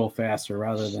sink a little faster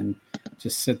rather than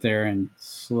just sit there and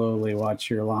slowly watch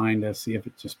your line to see if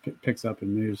it just picks up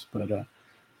and moves. But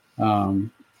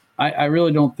I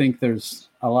really don't think there's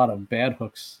a lot of bad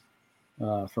hooks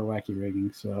for wacky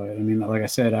rigging. So I mean, like I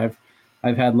said,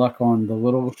 I've had luck on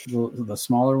the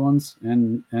smaller ones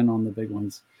and on the big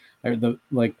ones.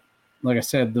 Like I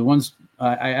said, the ones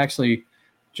I actually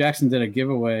Jackson did a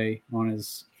giveaway on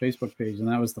his Facebook page, and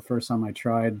that was the first time I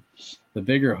tried the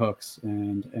bigger hooks,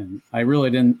 and I really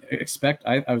didn't expect.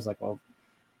 I was like, well,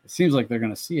 it seems like they're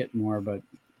going to see it more, but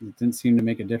it didn't seem to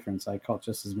make a difference. I caught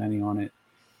just as many on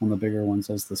the bigger ones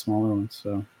as the smaller ones.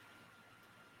 So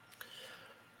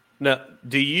now,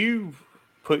 do you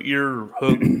put your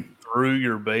hook through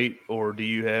your bait, or do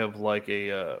you have like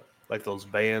like those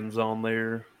bands on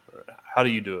there? How do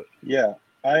you do it? Yeah,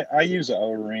 I use an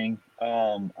O-ring.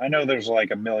 I know there's like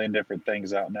a million different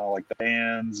things out now, like the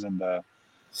bands and the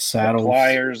saddles,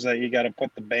 pliers that you got to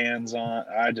put the bands on.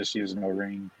 I just use an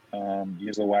O-ring.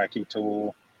 Use a wacky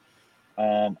tool.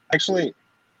 Actually,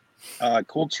 a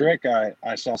cool trick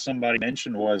I saw somebody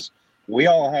mention was we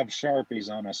all have Sharpies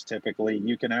on us typically.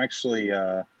 You can actually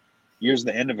use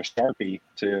the end of a Sharpie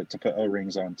to put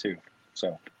O-rings on too.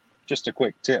 So just a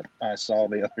quick tip I saw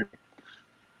the other day.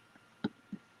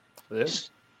 Yeah.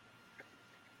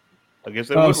 I guess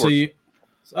that would work.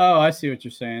 I see what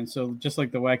you're saying. So just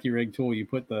like the wacky rig tool, you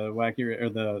put the wacky or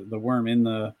the worm in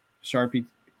the Sharpie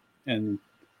and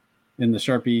in the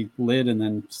Sharpie lid, and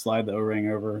then slide the O-ring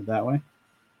over that way.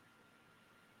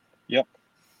 Yep.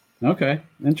 Okay,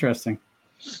 interesting.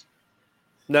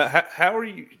 Now, how are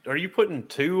you putting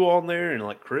two on there and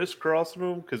like crisscrossing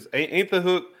them? Because ain't the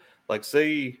hook like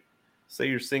say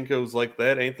your Senko's like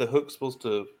that? Ain't the hook supposed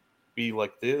to be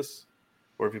like this?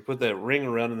 Or if you put that ring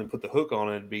around and then put the hook on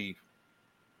it, it'd be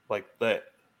like that,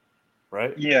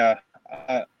 right? Yeah,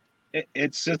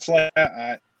 it's like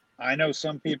I know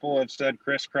some people have said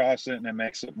crisscross it and it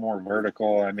makes it more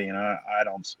vertical. I mean, I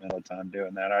don't spend a time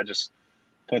doing that. I just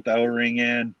put the O-ring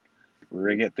in,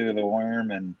 rig it through the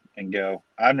worm, and go.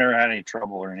 I've never had any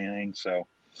trouble or anything. So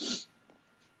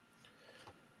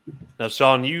now,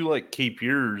 Sean, you like keep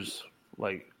yours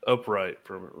like upright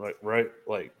from it, like right,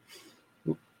 like.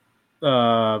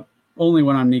 Only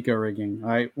when I'm Nico rigging.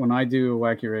 When I do a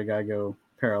wacky rig, I go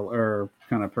parallel or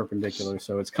kind of perpendicular,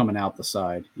 so it's coming out the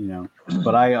side,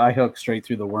 But I hook straight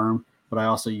through the worm. But I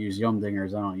also use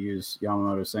Yumdingers. I don't use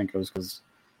Yamamoto Senkos because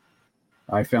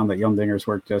I found that Yumdingers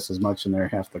work just as much and they're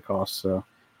half the cost. So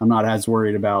I'm not as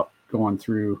worried about going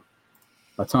through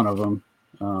a ton of them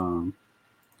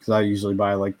because I usually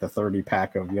buy like the 30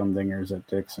 pack of Yumdingers at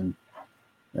Dick's, and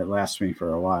it lasts me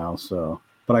for a while. So.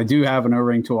 But I do have an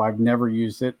O-ring tool. I've never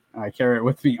used it. I carry it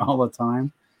with me all the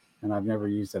time, and I've never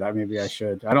used it. Maybe I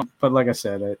should. I don't. But like I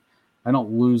said, I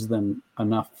don't lose them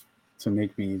enough to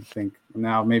make me think.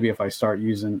 Now maybe if I start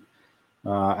using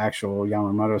actual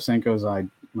Yamamoto Senkos, I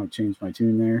might change my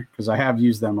tune there because I have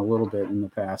used them a little bit in the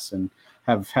past and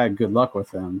have had good luck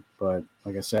with them. But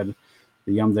like I said,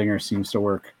 the Yumdinger seems to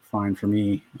work fine for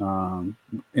me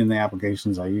in the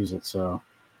applications I use it. So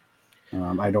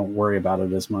I don't worry about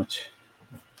it as much.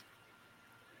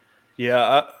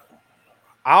 Yeah,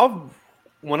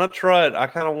 when I try it, I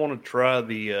kind of want to try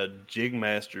the Jig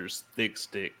Masters thick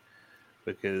stick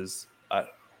because I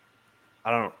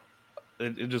don't.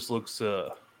 It just looks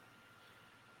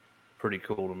pretty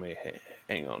cool to me.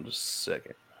 Hang on just a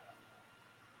second.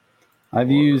 I've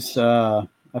used I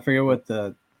forget what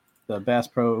the Bass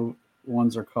Pro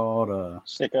ones are called.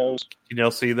 Sickos. You know,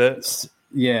 see that?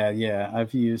 Yeah.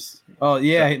 I've used. Oh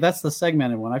yeah, that's the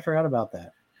segmented one. I forgot about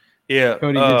that. Yeah,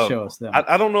 Cody did show us that.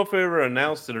 I don't know if I ever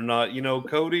announced it or not.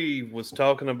 Cody was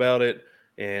talking about it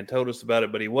and told us about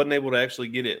it, but he wasn't able to actually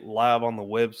get it live on the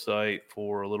website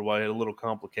for a little while. He had a little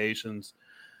complications.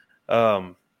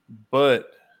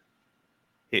 But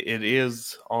it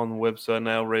is on the website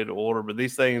now, ready to order. But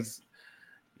these things,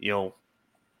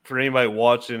 for anybody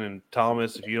watching, and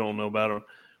Thomas, if you don't know about them,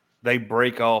 they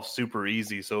break off super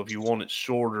easy. So if you want it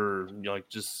shorter,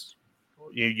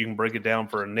 you can break it down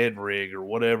for a Ned rig or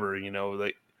whatever,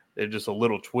 they're just a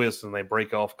little twist and they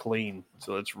break off clean.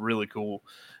 So it's really cool.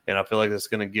 And I feel like that's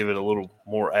going to give it a little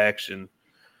more action.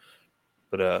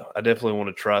 But I definitely want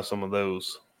to try some of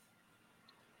those.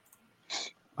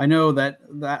 I know that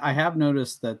I have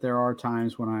noticed that there are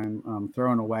times when I'm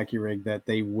throwing a wacky rig that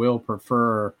they will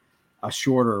prefer a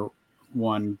shorter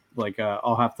one. Like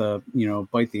I'll have to,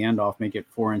 bite the end off, make it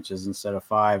 4 inches instead of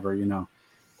 5, or,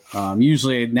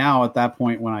 usually now at that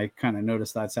point when I kind of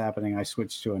notice that's happening, I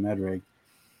switch to a Ned rig.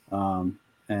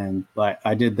 And like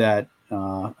I did that,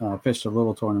 fished a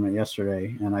little tournament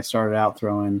yesterday, and I started out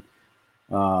throwing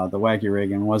the wacky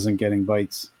rig and wasn't getting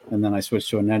bites. And then I switched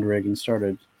to a Ned rig and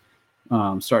starting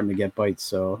to get bites.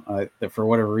 So for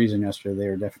whatever reason yesterday, they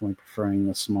were definitely preferring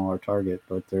the smaller target,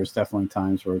 but there's definitely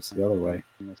times where it's the other way.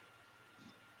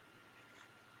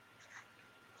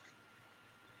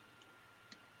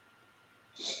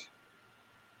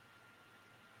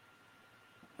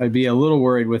 I'd be a little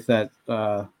worried with that,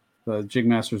 the Jig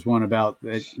Masters one, about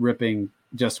it ripping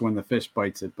just when the fish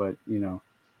bites it, but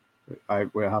I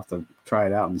will have to try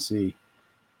it out and see.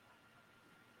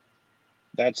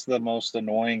 That's the most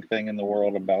annoying thing in the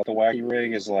world about the wacky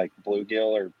rig is like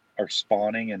bluegill are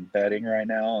spawning and bedding right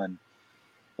now, and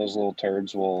those little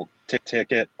turds will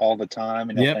tick it all the time,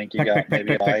 and you'll think you got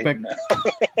maybe a bite.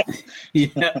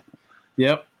 Yeah,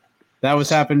 yep. That was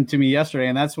happening to me yesterday,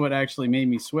 and that's what actually made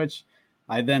me switch.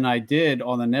 I did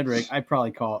on the Ned rig. I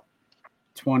probably caught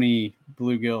 20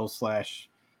 bluegill /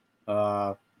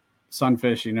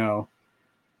 sunfish,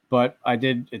 but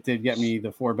it did get me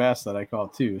the 4 bass that I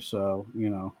caught too. So,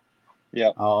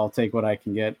 yeah, I'll take what I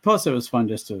can get. Plus it was fun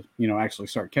just to, actually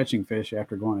start catching fish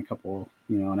after going a couple,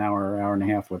 an hour and a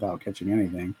half without catching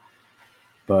anything.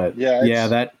 But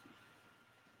that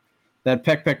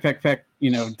peck,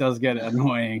 does get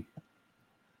annoying.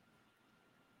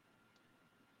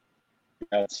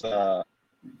 It's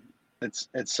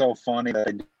so funny that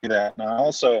I do that.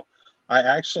 And I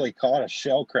actually caught a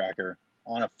shell cracker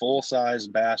on a full-size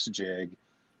bass jig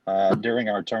during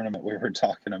our tournament we were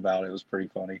talking about. It was pretty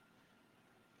funny.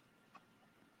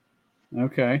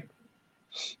 Okay.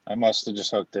 I must have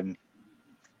just hooked him.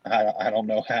 I don't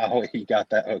know how he got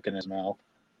that hook in his mouth.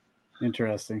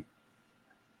 Interesting.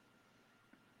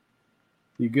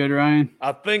 You good, Ryan?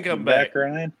 I think I'm back,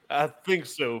 Ryan. I think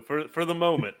so for the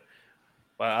moment.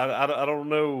 But I don't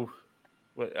know.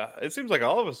 It seems like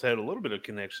all of us had a little bit of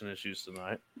connection issues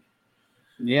tonight.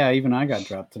 Yeah, even I got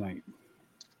dropped tonight.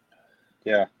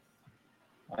 Yeah,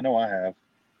 I know I have.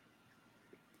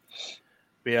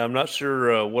 Yeah, I'm not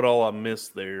sure what all I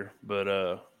missed there,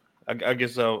 but I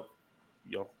guess I'll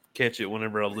catch it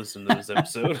whenever I listen to this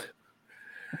episode.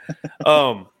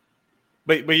 But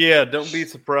yeah, don't be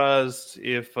surprised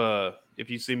if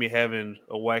you see me having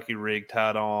a wacky rig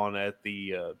tied on at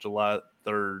the July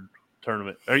 3rd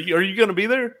tournament. Are you going to be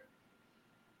there?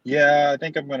 Yeah, I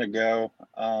think I'm going to go.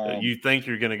 You think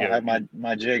you're going to go? I have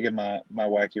my jig and my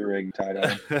wacky rig tied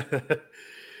on.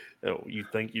 Oh, you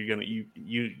think you're going to?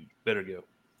 You better go.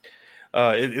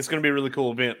 It's going to be a really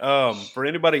cool event. For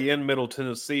anybody in Middle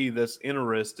Tennessee that's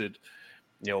interested,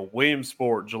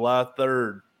 Williamsport, July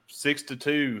 3rd, 6 to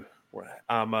 2.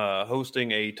 I'm hosting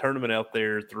a tournament out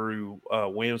there through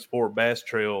Williamsport Bass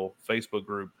Trail Facebook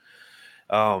group.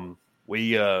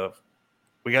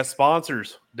 We got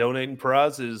sponsors donating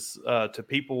prizes to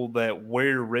people that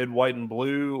wear red, white, and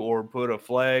blue or put a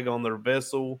flag on their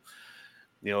vessel.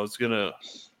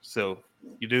 So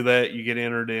you do that, you get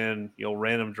entered in,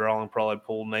 random drawing, probably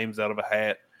pull names out of a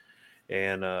hat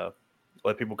and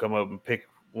let people come up and pick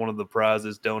one of the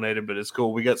prizes donated. But it's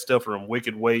cool. We got stuff from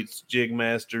Wicked Weights, Jig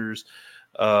Masters,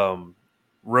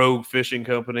 Rogue Fishing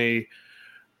Company,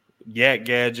 Yak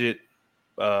Gadget,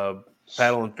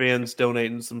 Paddle and Fins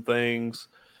donating some things,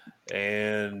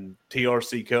 and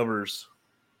TRC Covers.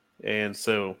 And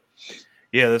so,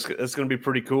 yeah, that's going to be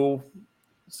pretty cool.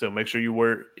 So make sure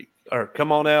you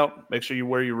come on out. Make sure you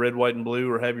wear your red, white, and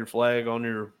blue or have your flag on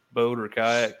your boat or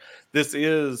kayak. This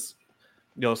is,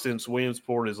 since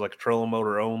Williamsport is like a trolling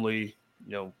motor only,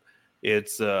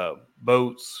 it's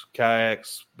boats,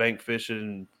 kayaks, bank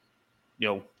fishing,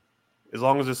 as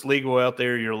long as it's legal out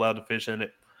there, you're allowed to fish in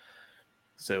it.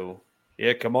 So,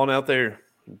 yeah, come on out there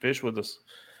and fish with us.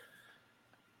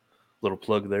 Little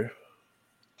plug there.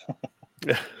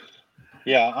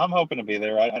 Yeah, I'm hoping to be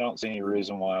there. I don't see any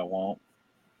reason why I won't.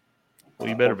 Well,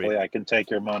 you better hopefully be. I can take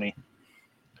your money.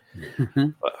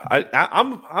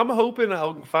 I'm hoping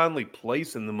I'll finally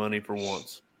place in the money for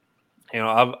once.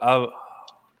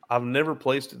 I've never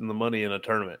placed in the money in a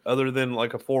tournament other than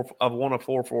like I've won a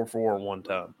 444 one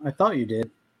time. I thought you did.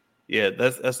 Yeah,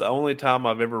 that's the only time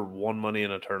I've ever won money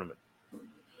in a tournament.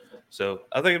 So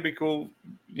I think it'd be cool,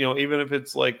 even if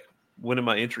it's like winning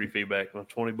my entry fee back, my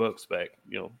 $20 back,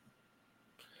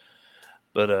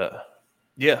 But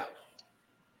yeah.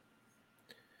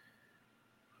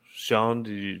 Sean,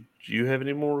 do you have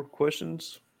any more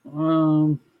questions?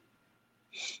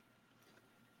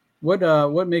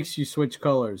 What makes you switch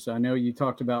colors? I know you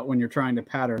talked about when you're trying to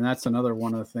pattern. That's another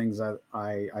one of the things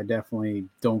I definitely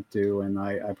don't do, and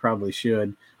I probably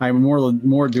should. I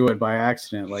more do it by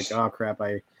accident. Like, oh crap,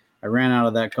 I ran out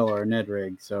of that color Ned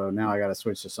rig, so now I got to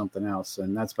switch to something else,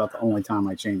 and that's about the only time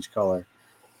I change color.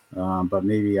 But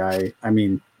maybe I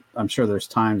mean, I'm sure there's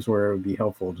times where it would be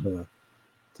helpful to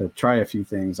try a few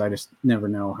things. I just never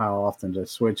know how often to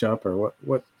switch up or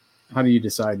what. How do you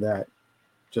decide that?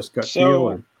 Just gut feel?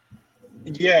 Or?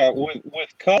 Yeah,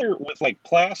 with color, with like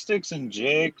plastics and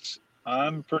jigs,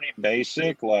 I'm pretty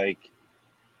basic. Like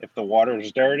if the water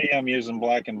is dirty, I'm using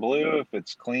black and blue. If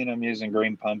it's clean, I'm using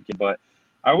green pumpkin. But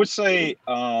I would say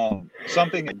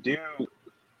something I do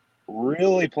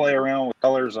really play around with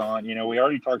colors on. We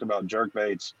already talked about jerk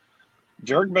baits.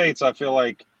 Jerk baits, I feel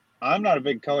like I'm not a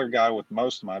big color guy with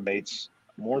most of my baits,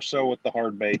 more so with the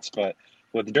hard baits, but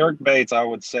with jerk baits, I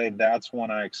would say that's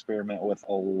one I experiment with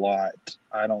a lot.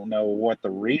 I don't know what the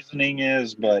reasoning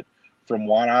is, but from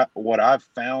what I've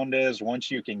found is once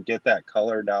you can get that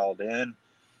color dialed in,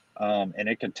 and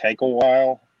it can take a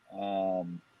while.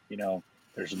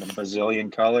 There's a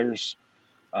bazillion colors,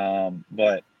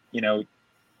 but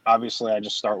obviously I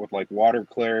just start with like water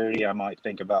clarity. I might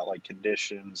think about like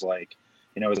conditions, like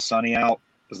is it sunny out?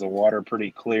 Is the water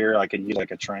pretty clear? I could use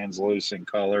like a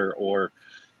translucent color. Or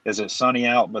is it sunny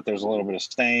out but there's a little bit of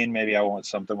stain? Maybe I want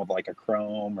something with like a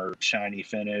chrome or shiny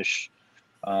finish.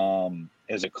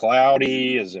 Is it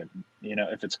cloudy? Is it,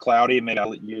 if it's cloudy, maybe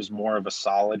I'll use more of a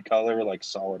solid color like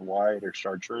solid white or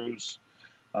chartreuse.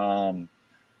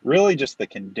 Really just the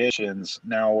conditions.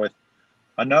 Now with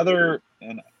another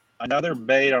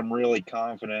bait I'm really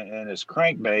confident in is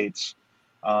crankbaits.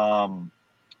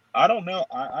 I don't know.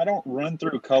 I don't run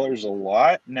through colors a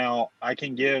lot. Now I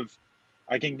can give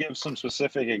some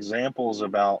specific examples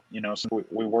about, so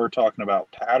we were talking about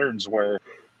patterns where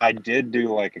I did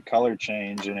do like a color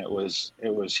change and it was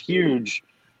huge.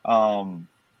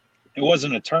 It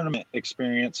wasn't a tournament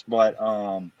experience, but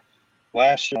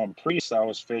last year on Priest, I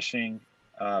was fishing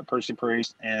Percy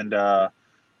Priest, and it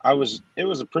was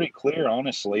a pretty clear,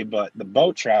 honestly, but the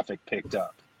boat traffic picked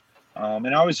up.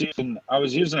 And I was using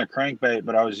a crankbait,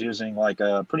 but I was using like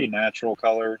a pretty natural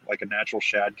color, like a natural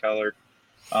shad color.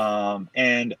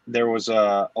 And there was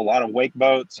a lot of wake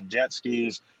boats and jet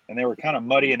skis, and they were kind of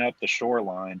muddying up the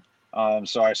shoreline.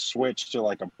 So I switched to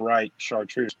like a bright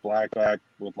chartreuse blackback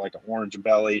with like an orange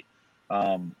belly,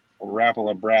 a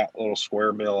Rapala Brat little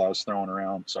square bill I was throwing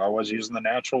around. So I was using the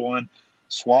natural one,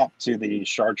 swapped to the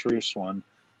chartreuse one,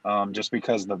 just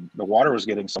because the water was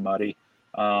getting so muddy.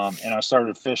 And I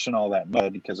started fishing all that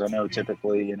mud because I know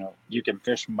typically, you can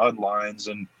fish mud lines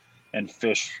and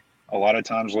fish. A lot of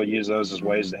times we'll use those as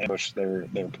ways to ambush their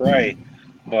prey.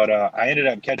 But I ended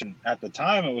up catching, at the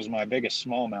time, it was my biggest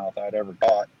smallmouth I'd ever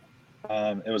caught.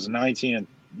 It was 19 and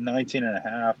a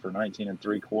half or 19 and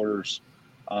 3/4.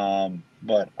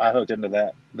 But I hooked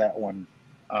into that one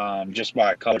just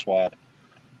by a color swap.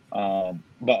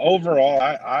 But overall,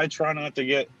 I try not to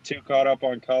get too caught up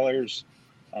on colors.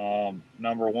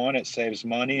 Number one, it saves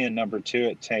money, and number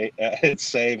two, it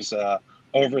saves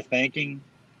overthinking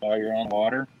while you're on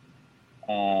water.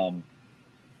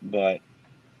 But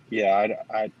yeah,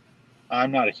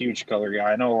 I'm not a huge color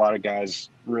guy. I know a lot of guys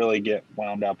really get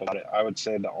wound up about it. I would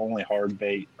say the only hard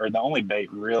bait, or the only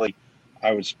bait really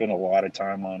I would spend a lot of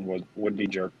time on would be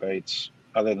jerk baits.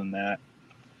 Other than that,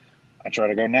 I try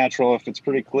to go natural if it's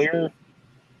pretty clear,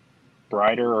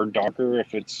 brighter or darker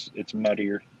if it's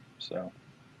muddier. So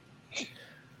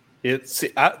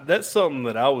that's something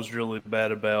that I was really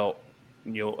bad about,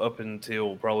 up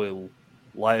until probably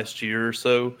last year or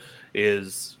so,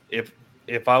 is if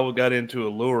I got into a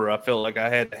lure, I felt like I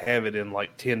had to have it in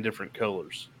like 10 different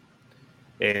colors.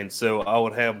 And so I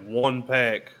would have one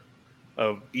pack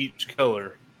of each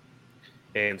color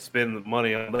and spend the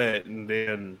money on that, and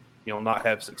then, not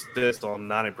have success on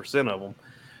 90% of them.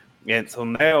 And so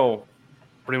now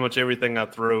pretty much everything I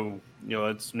throw,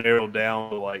 it's narrowed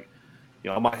down to like,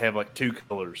 I might have like 2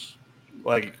 colors.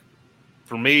 Like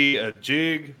for me, a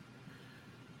jig,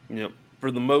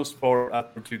 for the most part, I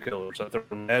throw 2 colors. I throw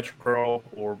natural crawl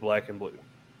or black and blue.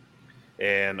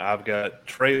 And I've got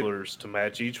trailers to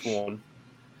match each one.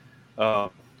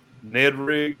 Ned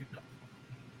rig,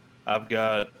 I've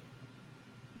got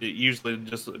usually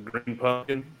just a green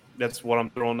pumpkin. That's what I'm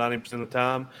throwing 90% of the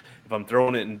time. If I'm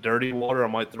throwing it in dirty water, I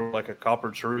might throw like a copper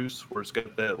truce where it's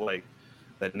got that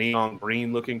neon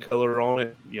green looking color on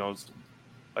it.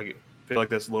 I feel like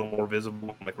that's a little more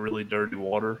visible in like really dirty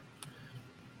water.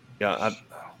 Yeah,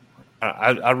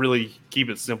 I really keep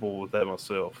it simple with that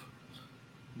myself.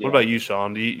 Yeah. What about you,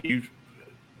 Sean? Do you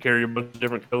carry a bunch of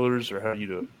different colors, or how do you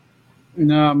do it?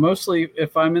 No, mostly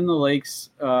if I'm in the lakes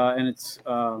and it's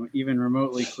even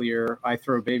remotely clear, I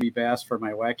throw baby bass for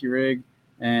my wacky rig,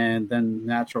 and then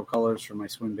natural colors for my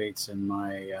swim baits and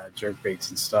my jerk baits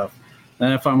and stuff.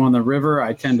 Then if I'm on the river,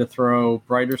 I tend to throw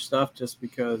brighter stuff just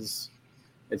because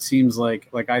it seems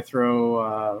like I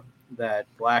throw that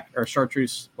black or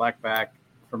chartreuse blackback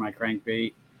for my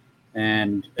crankbait,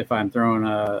 and if I'm throwing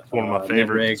one of my Ned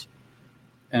favorites. rig,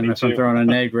 and Me if I'm too. throwing a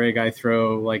Ned rig, I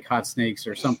throw like hot snakes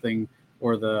or something,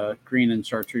 or the green and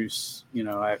chartreuse.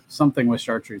 Something with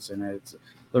chartreuse in it. It's,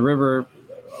 the river,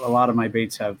 a lot of my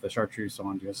baits have the chartreuse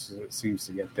on, just it seems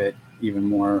to get bit even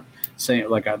more. Same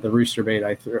like the rooster bait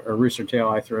or rooster tail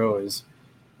I throw is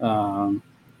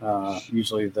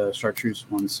usually the chartreuse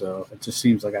one, so it just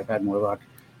seems like I've had more luck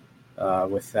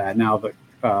with that. Now the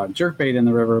jerk bait in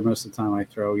the river, most of the time I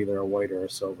throw either a white or a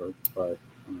silver, but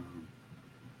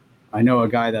I know a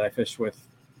guy that I fish with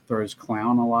throws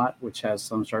clown a lot, which has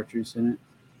some chartreuse in it,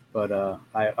 but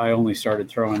I only started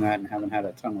throwing that and haven't had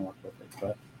a ton of luck with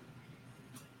it,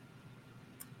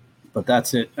 but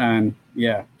that's it. And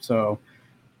yeah, so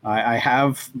I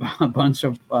have a bunch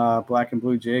of black and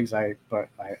blue jigs, but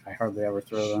I hardly ever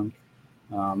throw them.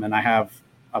 And I have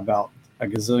about a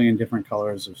gazillion different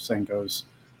colors of Senkos.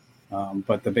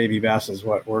 But the baby bass is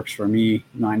what works for me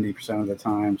 90% of the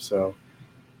time. So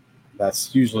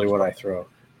that's usually what I throw.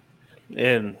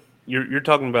 And you're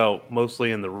talking about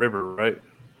mostly in the river, right?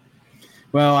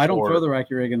 Well, I don't throw the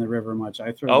wacky rig in the river much.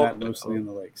 I throw that mostly in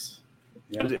the lakes.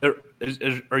 Yeah.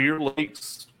 Are your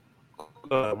lakes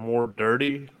more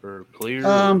dirty or clear?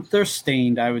 They're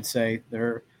stained, I would say.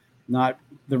 They're not.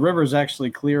 The river's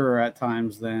actually clearer at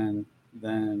times than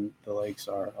the lakes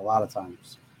are a lot of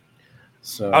times.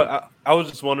 So I was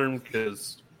just wondering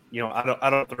because I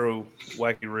don't throw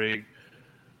wacky rig.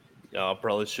 I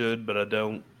probably should, but I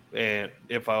don't. And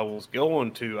if I was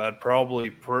going to, I'd probably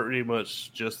pretty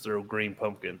much just throw green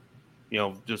pumpkin.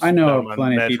 Just I know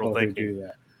plenty of people who do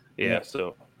that. Yeah,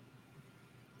 so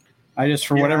I just,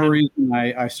 for whatever reason,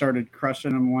 I started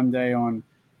crushing them one day on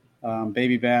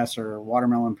baby bass or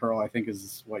watermelon pearl, I think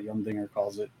is what Yumdinger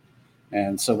calls it.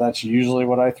 And so that's usually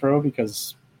what I throw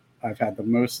because I've had the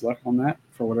most luck on that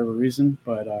for whatever reason.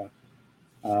 But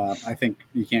I think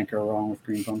you can't go wrong with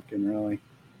green pumpkin, really.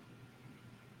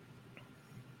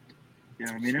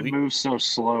 Yeah, I mean, it moves so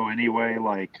slow anyway.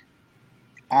 Like,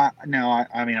 I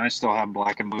still have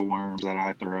black and blue worms that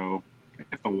I throw.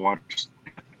 If the water's,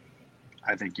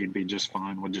 I think you'd be just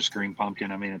fine with just green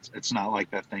pumpkin. I mean, it's not like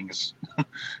that thing's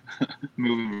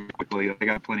moving quickly. I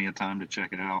got plenty of time to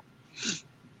check it out.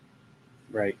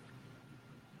 Right.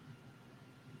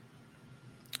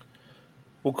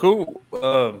 Well, cool.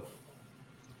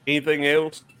 Anything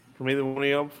else from either one of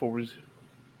y'all before we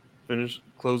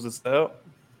close this out?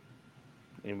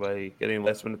 Anybody got any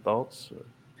last minute thoughts?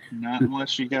 Not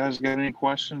unless you guys got any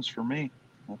questions for me.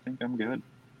 I think I'm good.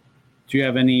 Do you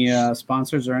have any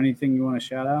sponsors or anything you want to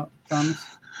shout out,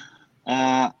 Thomas?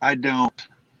 I don't.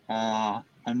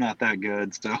 I'm not that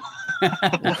good, so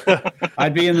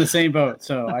I'd be in the same boat.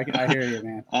 So I hear you,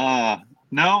 man.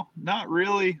 No, not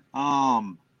really. Yeah,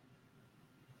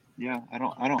 I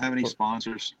don't have any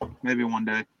sponsors. Maybe one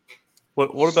day.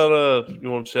 What about you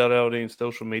want to shout out any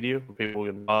social media where people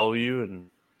can follow you and?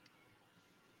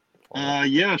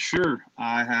 Yeah, sure.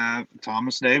 I have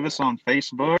Thomas Davis on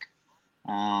Facebook,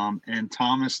 and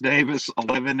Thomas Davis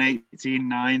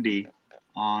 111890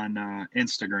 on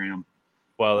Instagram.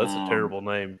 Wow, that's a terrible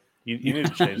name. You need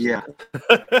to change. Yeah,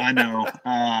 I know.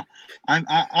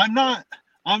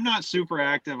 I'm not super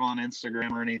active on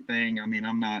Instagram or anything. I mean,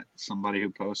 I'm not somebody who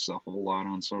posts a whole lot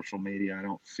on social media. I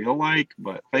don't feel like,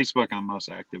 but Facebook I'm most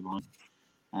active on.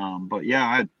 But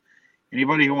yeah,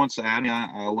 anybody who wants to add me,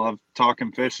 I love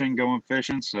talking fishing, going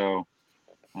fishing. So,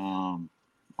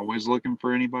 always looking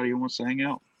for anybody who wants to hang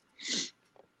out.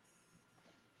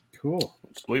 Cool.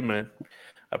 Sweet, man.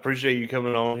 I appreciate you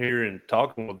coming on here and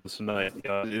talking with us tonight.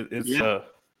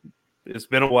 It's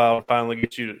been a while to finally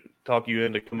talk you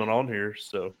into coming on here.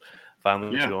 So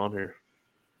finally get you on here.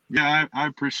 Yeah, I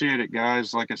appreciate it,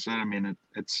 guys. Like I said, I mean,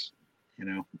 it's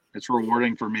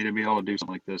rewarding for me to be able to do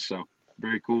something like this. So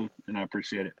very cool, and I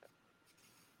appreciate it.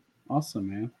 Awesome,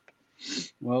 man.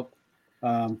 Well,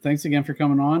 thanks again for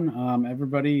coming on.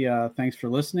 Everybody, thanks for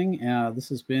listening. This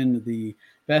has been the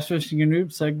Bass Fishing and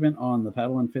Noobs segment on the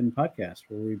Paddle and Fin podcast,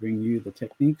 where we bring you the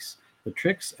techniques, the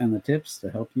tricks, and the tips to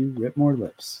help you rip more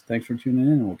lips. Thanks for tuning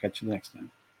in, and we'll catch you next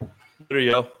time. There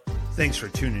you go. Thanks for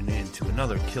tuning in to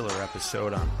another killer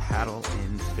episode on Paddle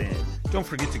and Fin. Don't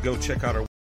forget to go check out our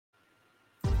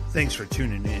Thanks for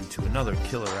tuning in to another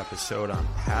killer episode on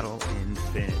Paddle and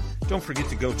Fin. Don't forget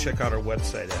to go check out our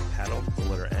website at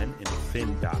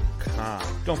paddle&fin.com.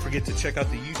 Don't forget to check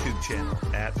out the YouTube channel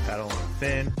at Paddle and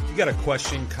Fin. If you got a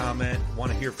question, comment,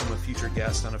 want to hear from a future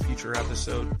guest on a future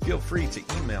episode, feel free to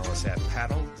email us at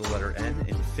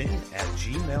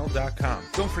paddle&fin@gmail.com.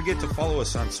 Don't forget to follow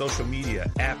us on social media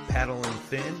at Paddle and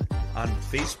Fin on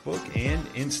Facebook and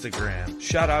Instagram.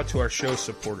 Shout out to our show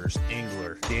supporters,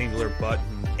 Angler. The Angler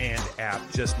button and app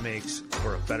just makes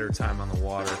for a better time on the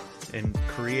water and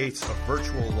creates a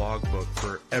virtual logbook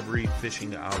for every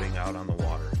fishing outing out on the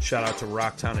water. Shout out to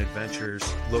Rocktown Adventures,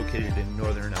 located in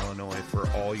northern Illinois, for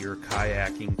all your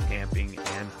kayaking, camping,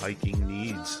 and hiking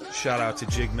needs. Shout out to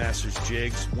Jigmasters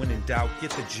Jigs. When in doubt, get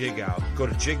the jig out. Go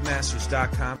to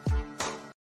jigmasters.com.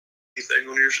 Anything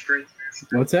on your screen?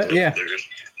 What's that? Yeah.